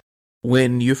Seinfeld?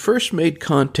 When you first made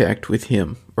contact with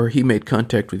him, or he made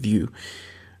contact with you,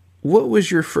 what was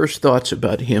your first thoughts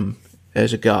about him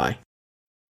as a guy?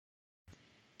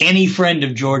 Any friend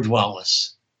of George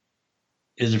Wallace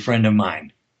is a friend of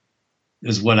mine,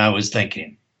 is what I was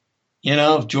thinking.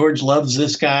 If George loves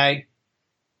this guy,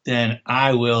 then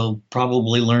I will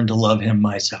probably learn to love him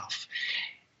myself.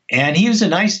 And he was a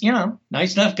nice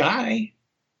enough guy.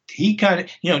 He kind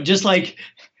of, just like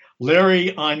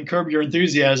Larry on Curb Your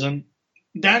Enthusiasm,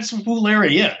 that's who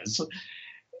Larry is.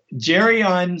 Jerry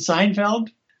on Seinfeld,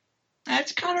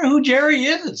 that's kind of who Jerry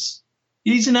is.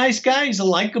 He's a nice guy. He's a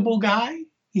likable guy.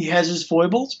 He has his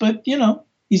foibles, but,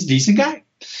 he's a decent guy.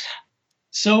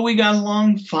 So we got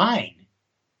along fine.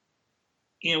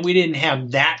 We didn't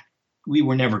have that. We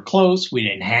were never close. We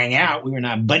didn't hang out. We were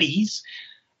not buddies,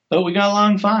 but we got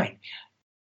along fine.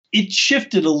 It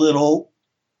shifted a little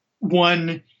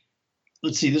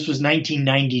let's see, this was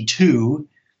 1992.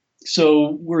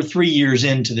 So we're 3 years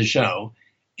into the show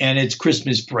and it's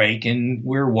Christmas break and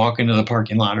we're walking to the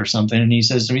parking lot or something. And he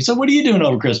says to me, so what are you doing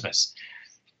over Christmas?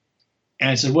 And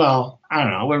I said, well, I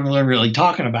don't know. I wasn't really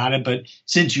talking about it, but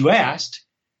since you asked,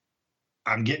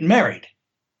 I'm getting married.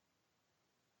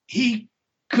 He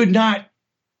could not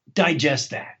digest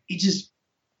that.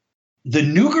 The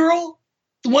new girl,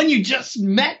 the one you just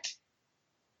met,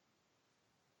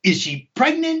 is she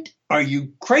pregnant? Are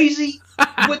you crazy?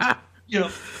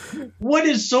 What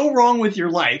is so wrong with your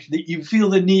life that you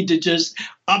feel the need to just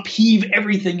upheave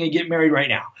everything and get married right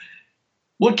now?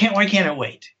 Why can't it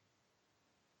wait?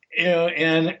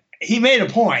 And he made a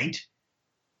point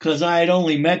because I had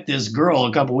only met this girl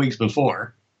a couple weeks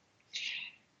before.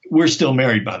 We're still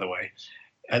married, by the way.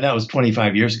 And that was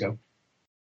 25 years ago.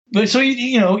 But so,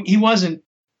 he wasn't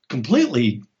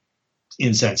completely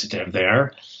insensitive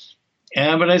there.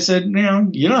 But I said,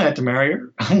 you don't have to marry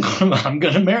her. I'm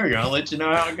going to marry her. I'll let you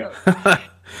know how it goes.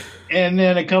 And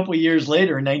then a couple of years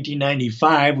later, in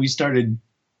 1995, we started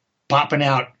popping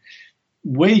out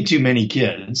way too many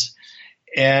kids.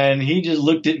 And he just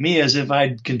looked at me as if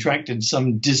I'd contracted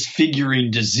some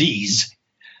disfiguring disease.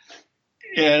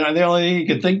 And the only thing he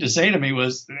could think to say to me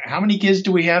was, how many kids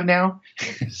do we have now?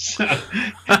 So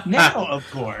now,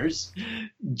 of course,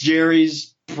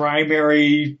 Jerry's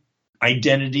primary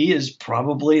identity is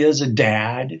probably as a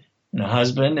dad and a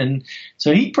husband. And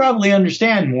so he'd probably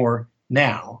understand more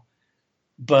now.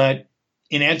 But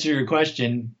in answer to your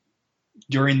question,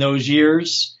 during those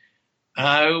years,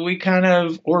 we kind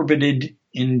of orbited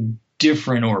in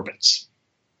different orbits.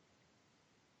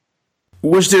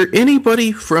 Was there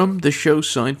anybody from the show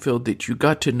Seinfeld that you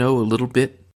got to know a little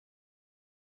bit?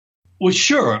 Well,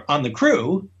 sure. On the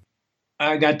crew,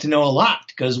 I got to know a lot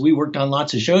because we worked on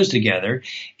lots of shows together.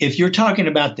 If you're talking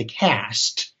about the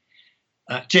cast,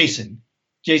 Jason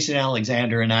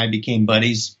Alexander and I became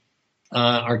buddies.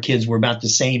 Our kids were about the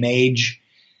same age.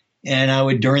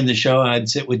 And during the show, I'd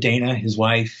sit with Dana, his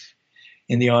wife,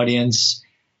 in the audience.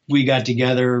 We got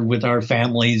together with our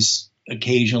families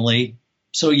occasionally.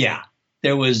 So yeah,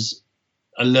 there was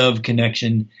a love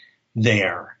connection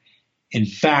there. In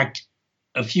fact,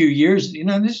 a few years,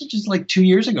 this was just like 2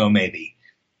 years ago, maybe.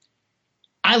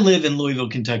 I live in Louisville,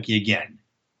 Kentucky again.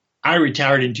 I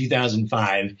retired in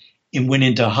 2005 and went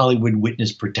into Hollywood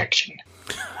witness protection.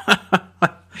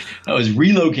 I was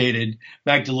relocated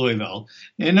back to Louisville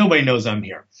and nobody knows I'm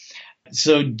here.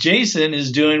 So Jason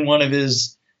is doing one of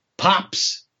his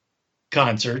Pop's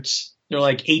concerts. They're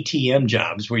like ATM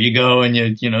jobs where you go and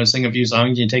you sing a few songs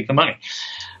and you take the money.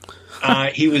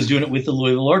 He was doing it with the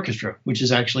Louisville Orchestra, which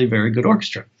is actually a very good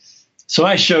orchestra. So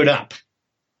I showed up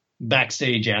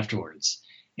backstage afterwards,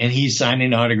 and he's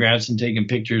signing autographs and taking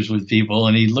pictures with people.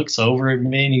 And he looks over at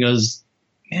me and he goes,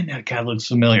 "Man, that guy looks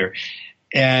familiar."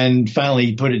 And finally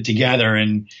he put it together,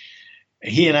 and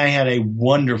he and I had a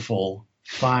wonderful,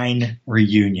 fine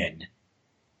reunion.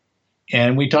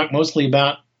 And we talked mostly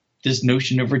about this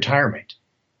notion of retirement.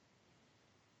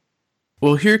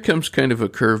 Well, here comes kind of a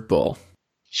curveball.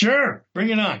 Sure, bring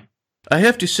it on. I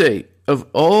have to say, of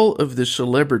all of the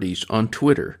celebrities on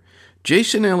Twitter,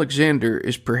 Jason Alexander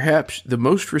is perhaps the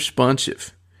most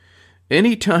responsive.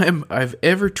 Anytime I've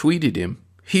ever tweeted him,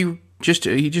 he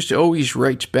just always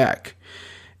writes back.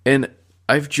 And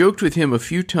I've joked with him a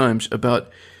few times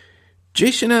about,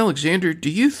 Jason Alexander, do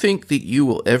you think that you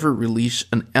will ever release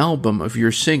an album of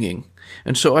your singing?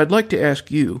 And so I'd like to ask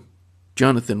you,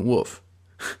 Jonathan Wolff,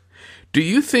 do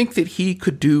you think that he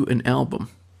could do an album?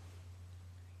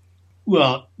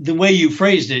 Well, the way you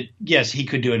phrased it, yes, he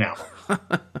could do an album.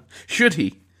 Should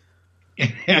he?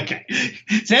 Okay.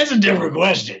 So that's a different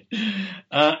question.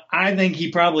 I think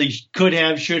he probably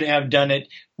should have done it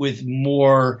with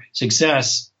more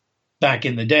success back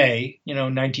in the day,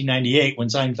 1998 when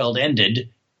Seinfeld ended,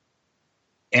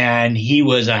 and he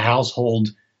was a household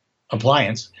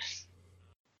appliance.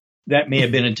 That may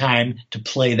have been a time to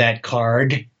play that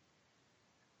card.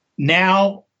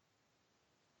 Now,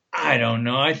 I don't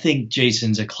know. I think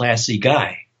Jason's a classy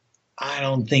guy. I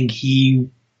don't think he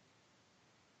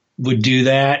would do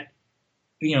that.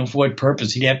 For what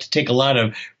purpose? He'd have to take a lot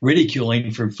of ridiculing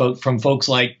from folks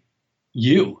like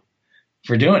you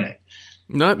for doing it.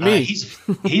 Not me.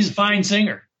 He's a fine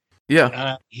singer.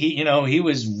 Yeah. He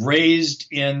was raised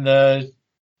in the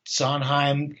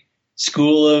Sondheim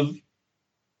School of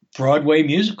Broadway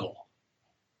musical.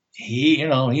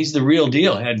 He's the real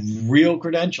deal. Had real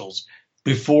credentials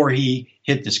before he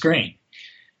hit the screen.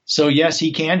 So yes,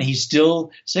 he can. He's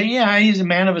still saying, yeah, he's a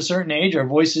man of a certain age. Our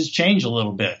voices change a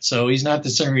little bit. So he's not the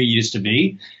singer he used to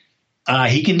be.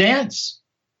 He can dance.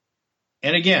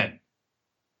 And again,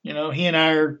 he and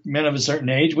I are men of a certain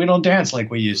age. We don't dance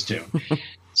like we used to.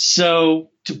 So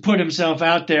to put himself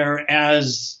out there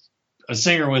as a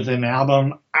singer with an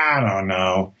album, I don't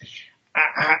know.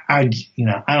 I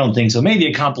don't think so. Maybe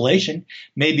a compilation,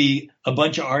 maybe a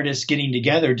bunch of artists getting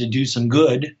together to do some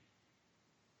good.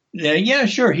 Yeah,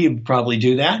 sure, he would probably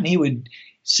do that, and he would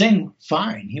sing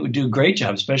fine. He would do a great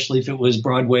job, especially if it was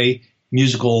Broadway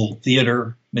musical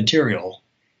theater material,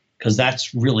 because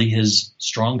that's really his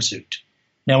strong suit.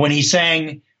 Now, when he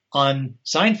sang on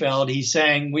Seinfeld,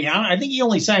 I think he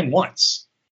only sang once,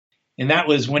 and that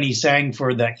was when he sang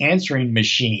for the answering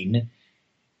machine.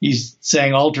 He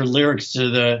sang altered lyrics to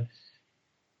the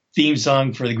theme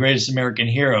song for The Greatest American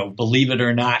Hero, Believe It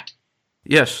or Not.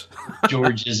 Yes.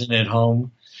 George Isn't at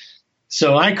Home.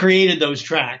 So I created those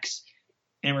tracks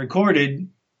and recorded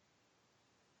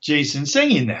Jason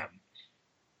singing them.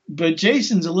 But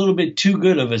Jason's a little bit too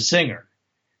good of a singer.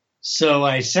 So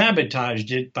I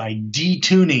sabotaged it by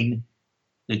detuning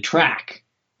the track,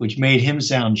 which made him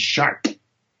sound sharp.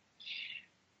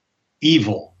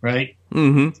 Evil, right?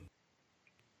 Mm-hmm.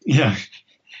 Yeah.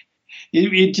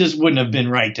 It just wouldn't have been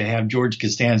right to have George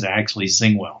Costanza actually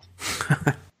sing well.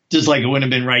 Just like it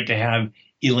wouldn't have been right to have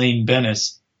Elaine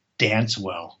Bennis dance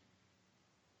well.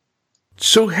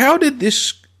 So how did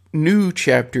this new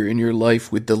chapter in your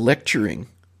life with the lecturing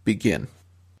begin?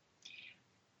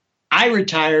 I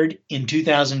retired in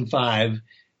 2005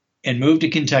 and moved to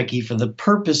Kentucky for the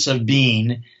purpose of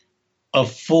being a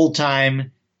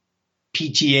full-time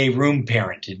PTA room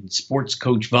parent and sports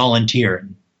coach volunteer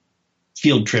and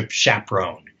field trip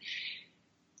chaperone.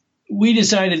 We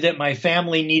decided that my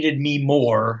family needed me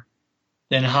more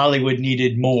than Hollywood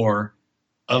needed more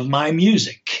of my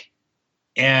music.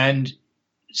 And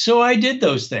so I did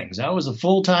those things. I was a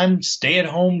full-time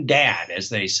stay-at-home dad, as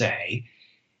they say.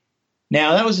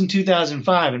 Now, that was in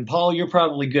 2005, and Paul, you're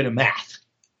probably good at math.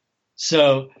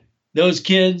 So those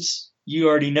kids, you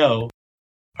already know,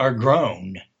 are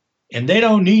grown, and they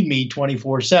don't need me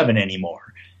 24/7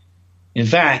 anymore. In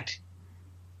fact,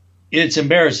 it's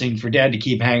embarrassing for dad to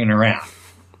keep hanging around,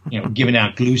 giving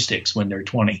out glue sticks when they're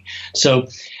 20. So,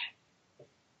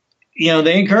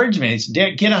 they encourage me. They say,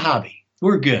 Dad, get a hobby.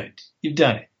 We're good. You've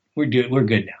done it. We're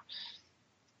good now.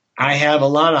 I have a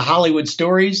lot of Hollywood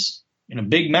stories and a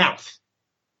big mouth.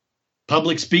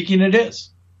 Public speaking it is.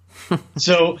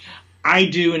 So I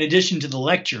do, in addition to the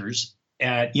lectures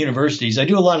at universities, I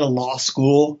do a lot of law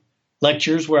school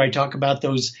lectures where I talk about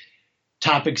those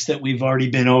topics that we've already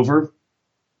been over.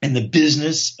 and the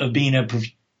business of being a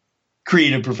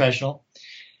creative professional.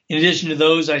 In addition to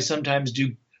those, I sometimes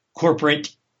do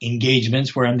corporate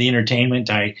engagements where I'm the entertainment.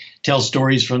 I tell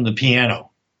stories from the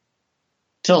piano,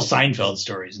 tell Seinfeld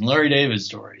stories and Larry David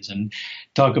stories, and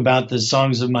talk about the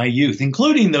songs of my youth,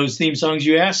 including those theme songs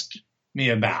you asked me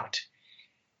about.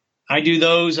 I do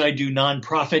those. I do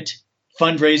nonprofit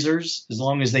fundraisers as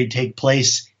long as they take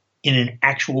place in an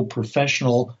actual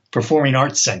professional performing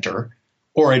arts center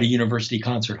or at a university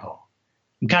concert hall.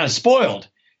 I'm kind of spoiled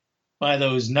by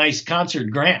those nice concert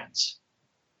grants.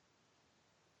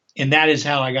 And that is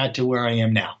how I got to where I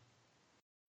am now.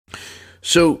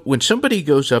 So when somebody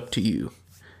goes up to you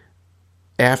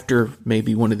after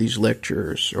maybe one of these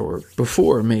lectures or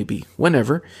before maybe,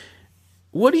 whenever,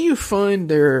 what do you find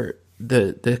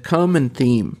the common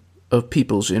theme of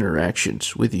people's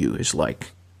interactions with you is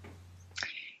like?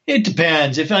 It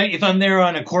depends. If I'm there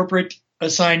on a corporate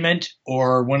assignment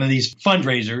or one of these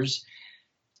fundraisers,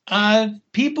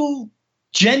 people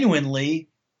genuinely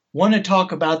want to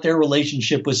talk about their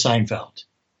relationship with Seinfeld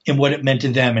and what it meant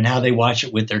to them and how they watch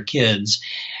it with their kids.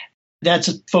 That's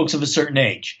folks of a certain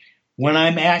age. When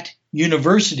I'm at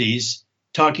universities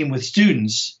talking with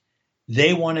students,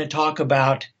 they want to talk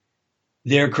about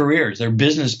their careers, their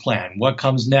business plan, what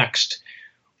comes next,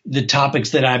 the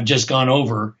topics that I've just gone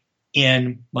over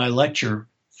in my lecture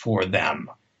for them,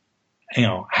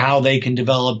 how they can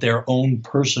develop their own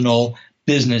personal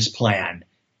business plan,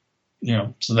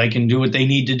 so they can do what they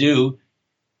need to do,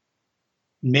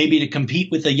 maybe to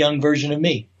compete with a young version of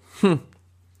me.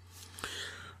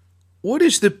 What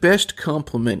is the best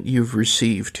compliment you've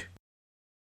received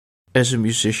as a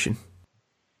musician?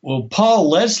 Well, Paul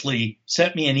Leslie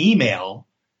sent me an email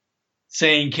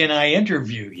saying, "Can I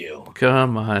interview you?"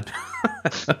 Come on.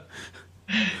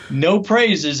 No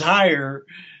praise is higher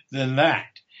than that.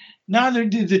 Now,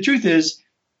 the truth is,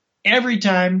 every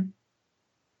time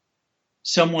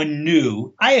someone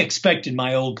new, I expected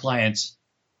my old clients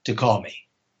to call me.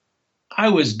 I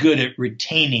was good at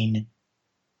retaining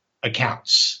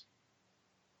accounts.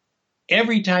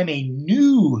 Every time a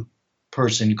new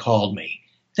person called me,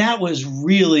 that was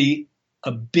really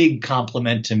a big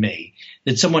compliment to me,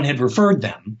 that someone had referred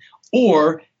them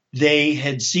or they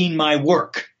had seen my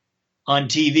work on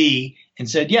TV and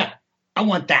said, yeah, I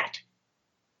want that.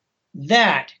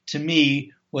 That, to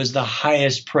me, was the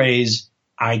highest praise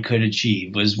I could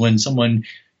achieve, was when someone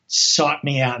sought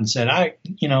me out and said, I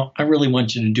really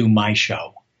want you to do my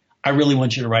show. I really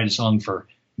want you to write a song for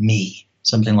me,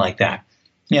 something like that.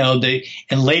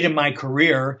 And late in my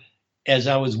career, as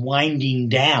I was winding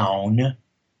down,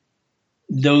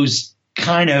 those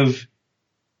kind of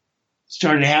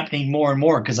started happening more and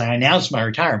more because I announced my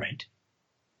retirement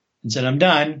and said, I'm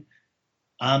done.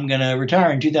 I'm going to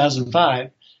retire in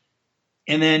 2005.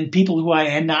 And then people who I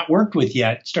had not worked with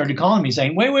yet started calling me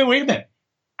saying, wait a minute.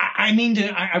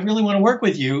 I really want to work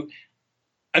with you.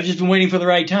 I've just been waiting for the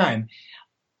right time.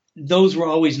 Those were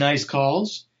always nice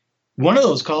calls. One of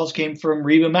those calls came from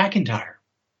Reba McEntire.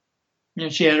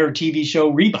 She had her TV show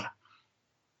Reba.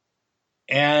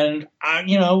 And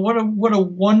what a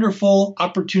wonderful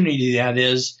opportunity that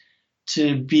is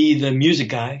to be the music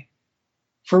guy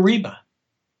for Reba.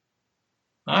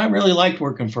 I really liked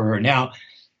working for her. Now,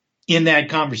 in that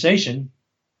conversation,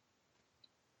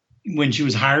 when she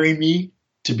was hiring me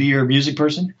to be her music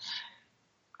person,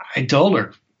 I told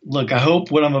her, look, I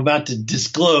hope what I'm about to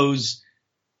disclose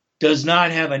does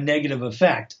not have a negative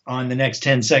effect on the next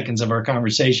 10 seconds of our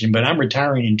conversation, but I'm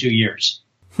retiring in 2 years.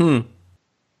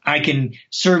 I can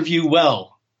serve you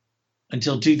well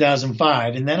until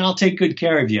 2005, and then I'll take good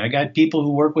care of you. I got people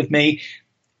who work with me,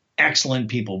 excellent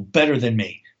people, better than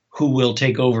me, who will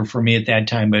take over for me at that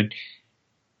time. But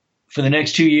for the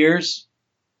next 2 years,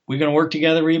 we're going to work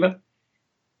together, Reba.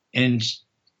 And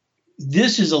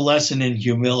this is a lesson in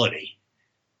humility.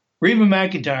 Reba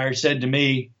McEntire said to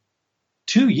me,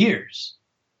 2 years?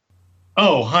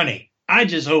 Oh, honey, I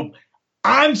just hope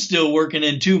I'm still working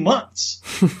in 2 months.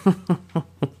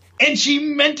 And she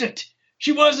meant it.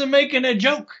 She wasn't making a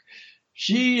joke.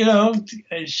 She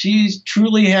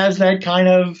truly has that kind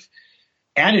of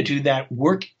attitude, that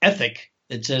work ethic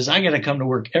that says, I got to come to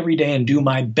work every day and do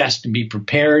my best and be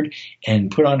prepared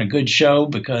and put on a good show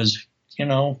because,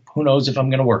 who knows if I'm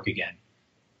going to work again.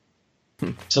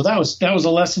 So that was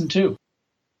a lesson too.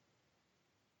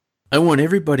 I want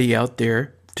everybody out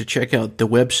there to check out the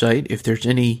website if there's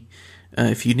any,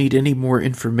 if you need any more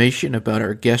information about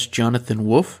our guest Jonathan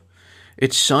Wolff.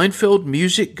 It's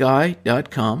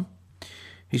SeinfeldMusicGuy.com.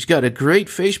 He's got a great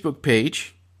Facebook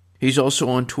page. He's also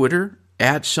on Twitter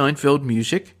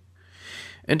 @SeinfeldMusic.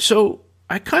 And so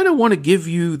I kind of want to give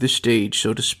you the stage,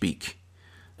 so to speak,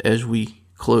 as we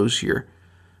close here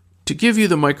to give you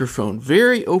the microphone,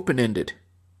 very open-ended.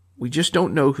 We just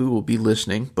don't know who will be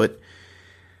listening, but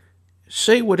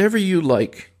say whatever you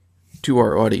like to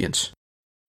our audience.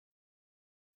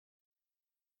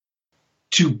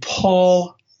 To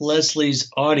Paul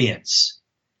Leslie's audience,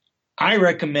 I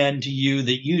recommend to you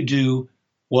that you do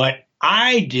what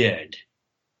I did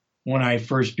when I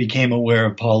first became aware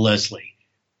of Paul Leslie.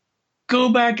 Go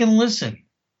back and listen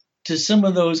to some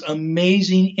of those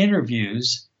amazing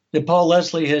interviews that Paul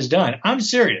Leslie has done. I'm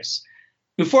serious.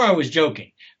 Before I was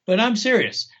joking, but I'm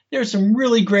serious. There are some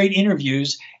really great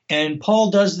interviews, and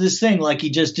Paul does this thing like he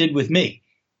just did with me.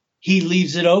 He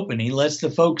leaves it open. He lets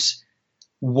the folks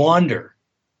wander.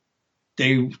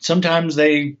 Sometimes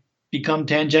they become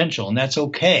tangential, and that's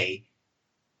okay.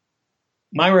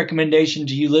 My recommendation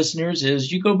to you listeners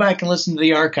is you go back and listen to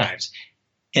the archives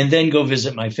and then go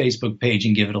visit my Facebook page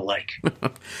and give it a like.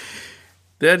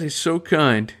 That is so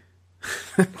kind.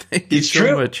 Thank you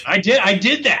so much. I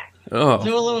did that. Oh.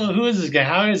 So, who is this guy?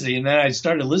 How is he? And then I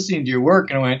started listening to your work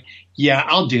and I went, yeah,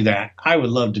 I'll do that. I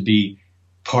would love to be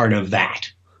part of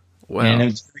that. Wow. And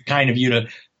it's very kind of you to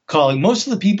call. Most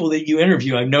of the people that you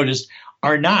interview, I've noticed,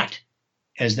 are not,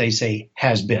 as they say,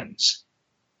 has-beens.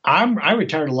 I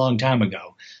retired a long time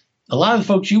ago. A lot of the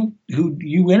folks who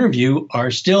you interview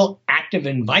are still active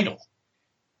and vital.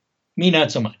 Me,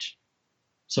 not so much.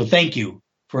 So thank you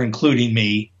for including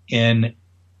me in,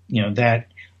 that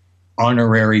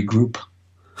honorary group.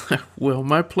 Well,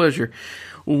 my pleasure.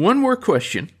 One more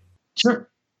question. Sure.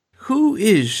 Who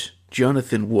is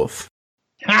Jonathan Wolff?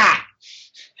 Ha!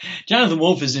 Jonathan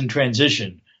Wolff is in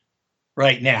transition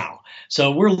right now.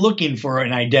 So we're looking for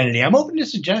an identity. I'm open to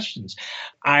suggestions.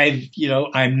 I'm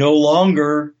no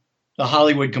longer the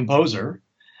Hollywood composer.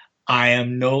 I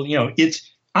am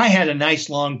I had a nice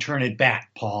long turn at bat,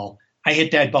 Paul. I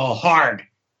hit that ball hard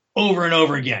over and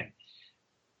over again.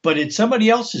 But it's somebody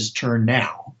else's turn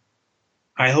now.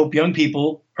 I hope young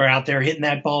people are out there hitting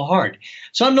that ball hard.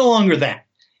 So I'm no longer that.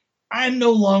 I'm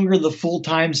no longer the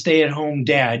full-time stay-at-home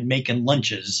dad making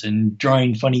lunches and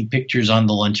drawing funny pictures on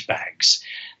the lunch bags.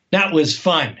 That was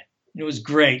fun. It was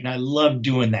great, and I loved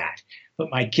doing that. But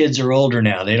my kids are older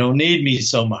now. They don't need me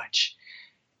so much.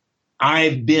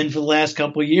 I've been, for the last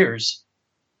couple of years,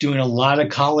 doing a lot of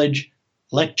college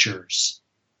lectures,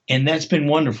 and that's been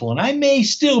wonderful. And I may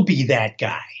still be that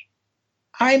guy.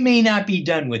 I may not be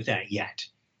done with that yet.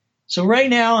 So right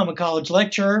now, I'm a college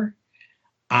lecturer.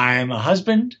 I'm a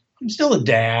husband. I'm still a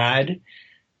dad.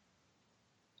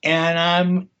 And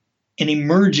I'm an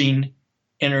emerging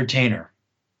entertainer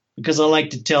because I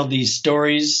like to tell these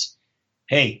stories.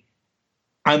 Hey,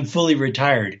 I'm fully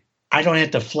retired. I don't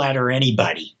have to flatter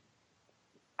anybody.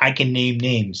 I can name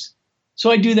names. So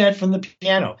I do that from the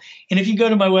piano. And if you go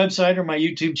to my website or my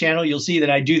YouTube channel, you'll see that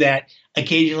I do that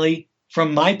occasionally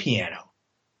from my piano.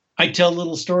 I tell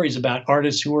little stories about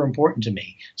artists who were important to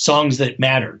me, songs that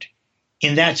mattered.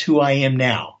 And that's who I am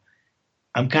now.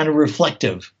 I'm kind of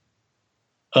reflective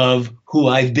of who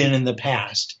I've been in the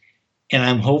past. And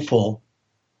I'm hopeful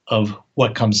of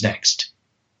what comes next.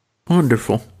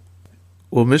 Wonderful.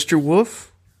 Well, Mr.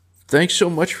 Wolff, thanks so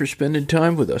much for spending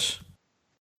time with us.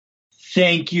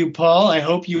 Thank you, Paul. I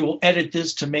hope you will edit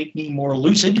this to make me more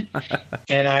lucid.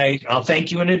 And I'll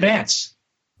thank you in advance.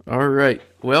 All right.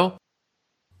 Well,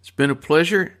 it's been a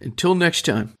pleasure. Until next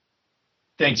time.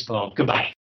 Thanks, Paul.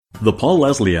 Goodbye. The Paul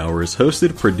Leslie Hour is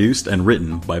hosted, produced, and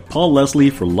written by Paul Leslie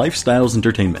for Lifestyles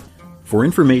Entertainment. For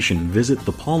information, visit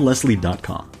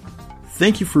thepaulleslie.com.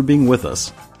 Thank you for being with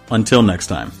us. Until next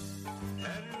time.